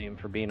 William,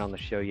 for being on the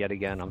show yet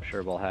again. I'm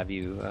sure we'll have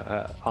you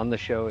on the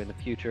show in the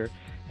future.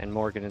 And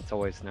Morgan, it's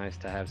always nice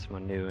to have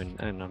someone new,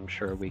 and I'm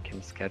sure we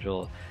can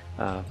schedule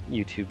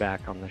you two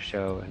back on the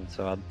show. And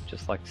so I'd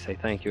just like to say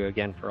thank you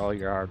again for all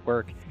your hard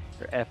work,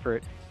 your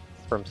effort,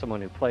 from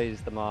someone who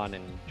plays the mod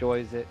and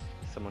enjoys it,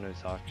 someone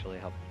who's actually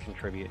helped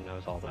contribute and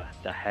knows all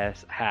the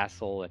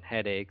hassle and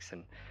headaches.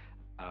 And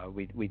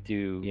we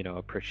do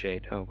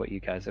appreciate what you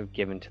guys have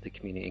given to the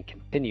community and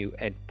continue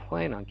and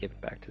plan on giving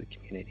back to the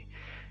community.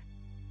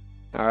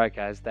 All right,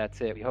 guys, that's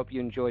it. We hope you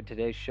enjoyed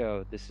today's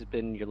show. This has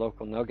been your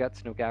local No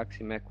Guts, No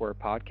Galaxy Mech Warrior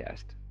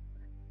podcast.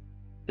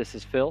 This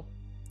is Phil.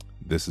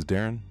 This is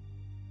Darren.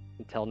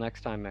 Until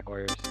next time, Mech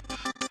Warriors.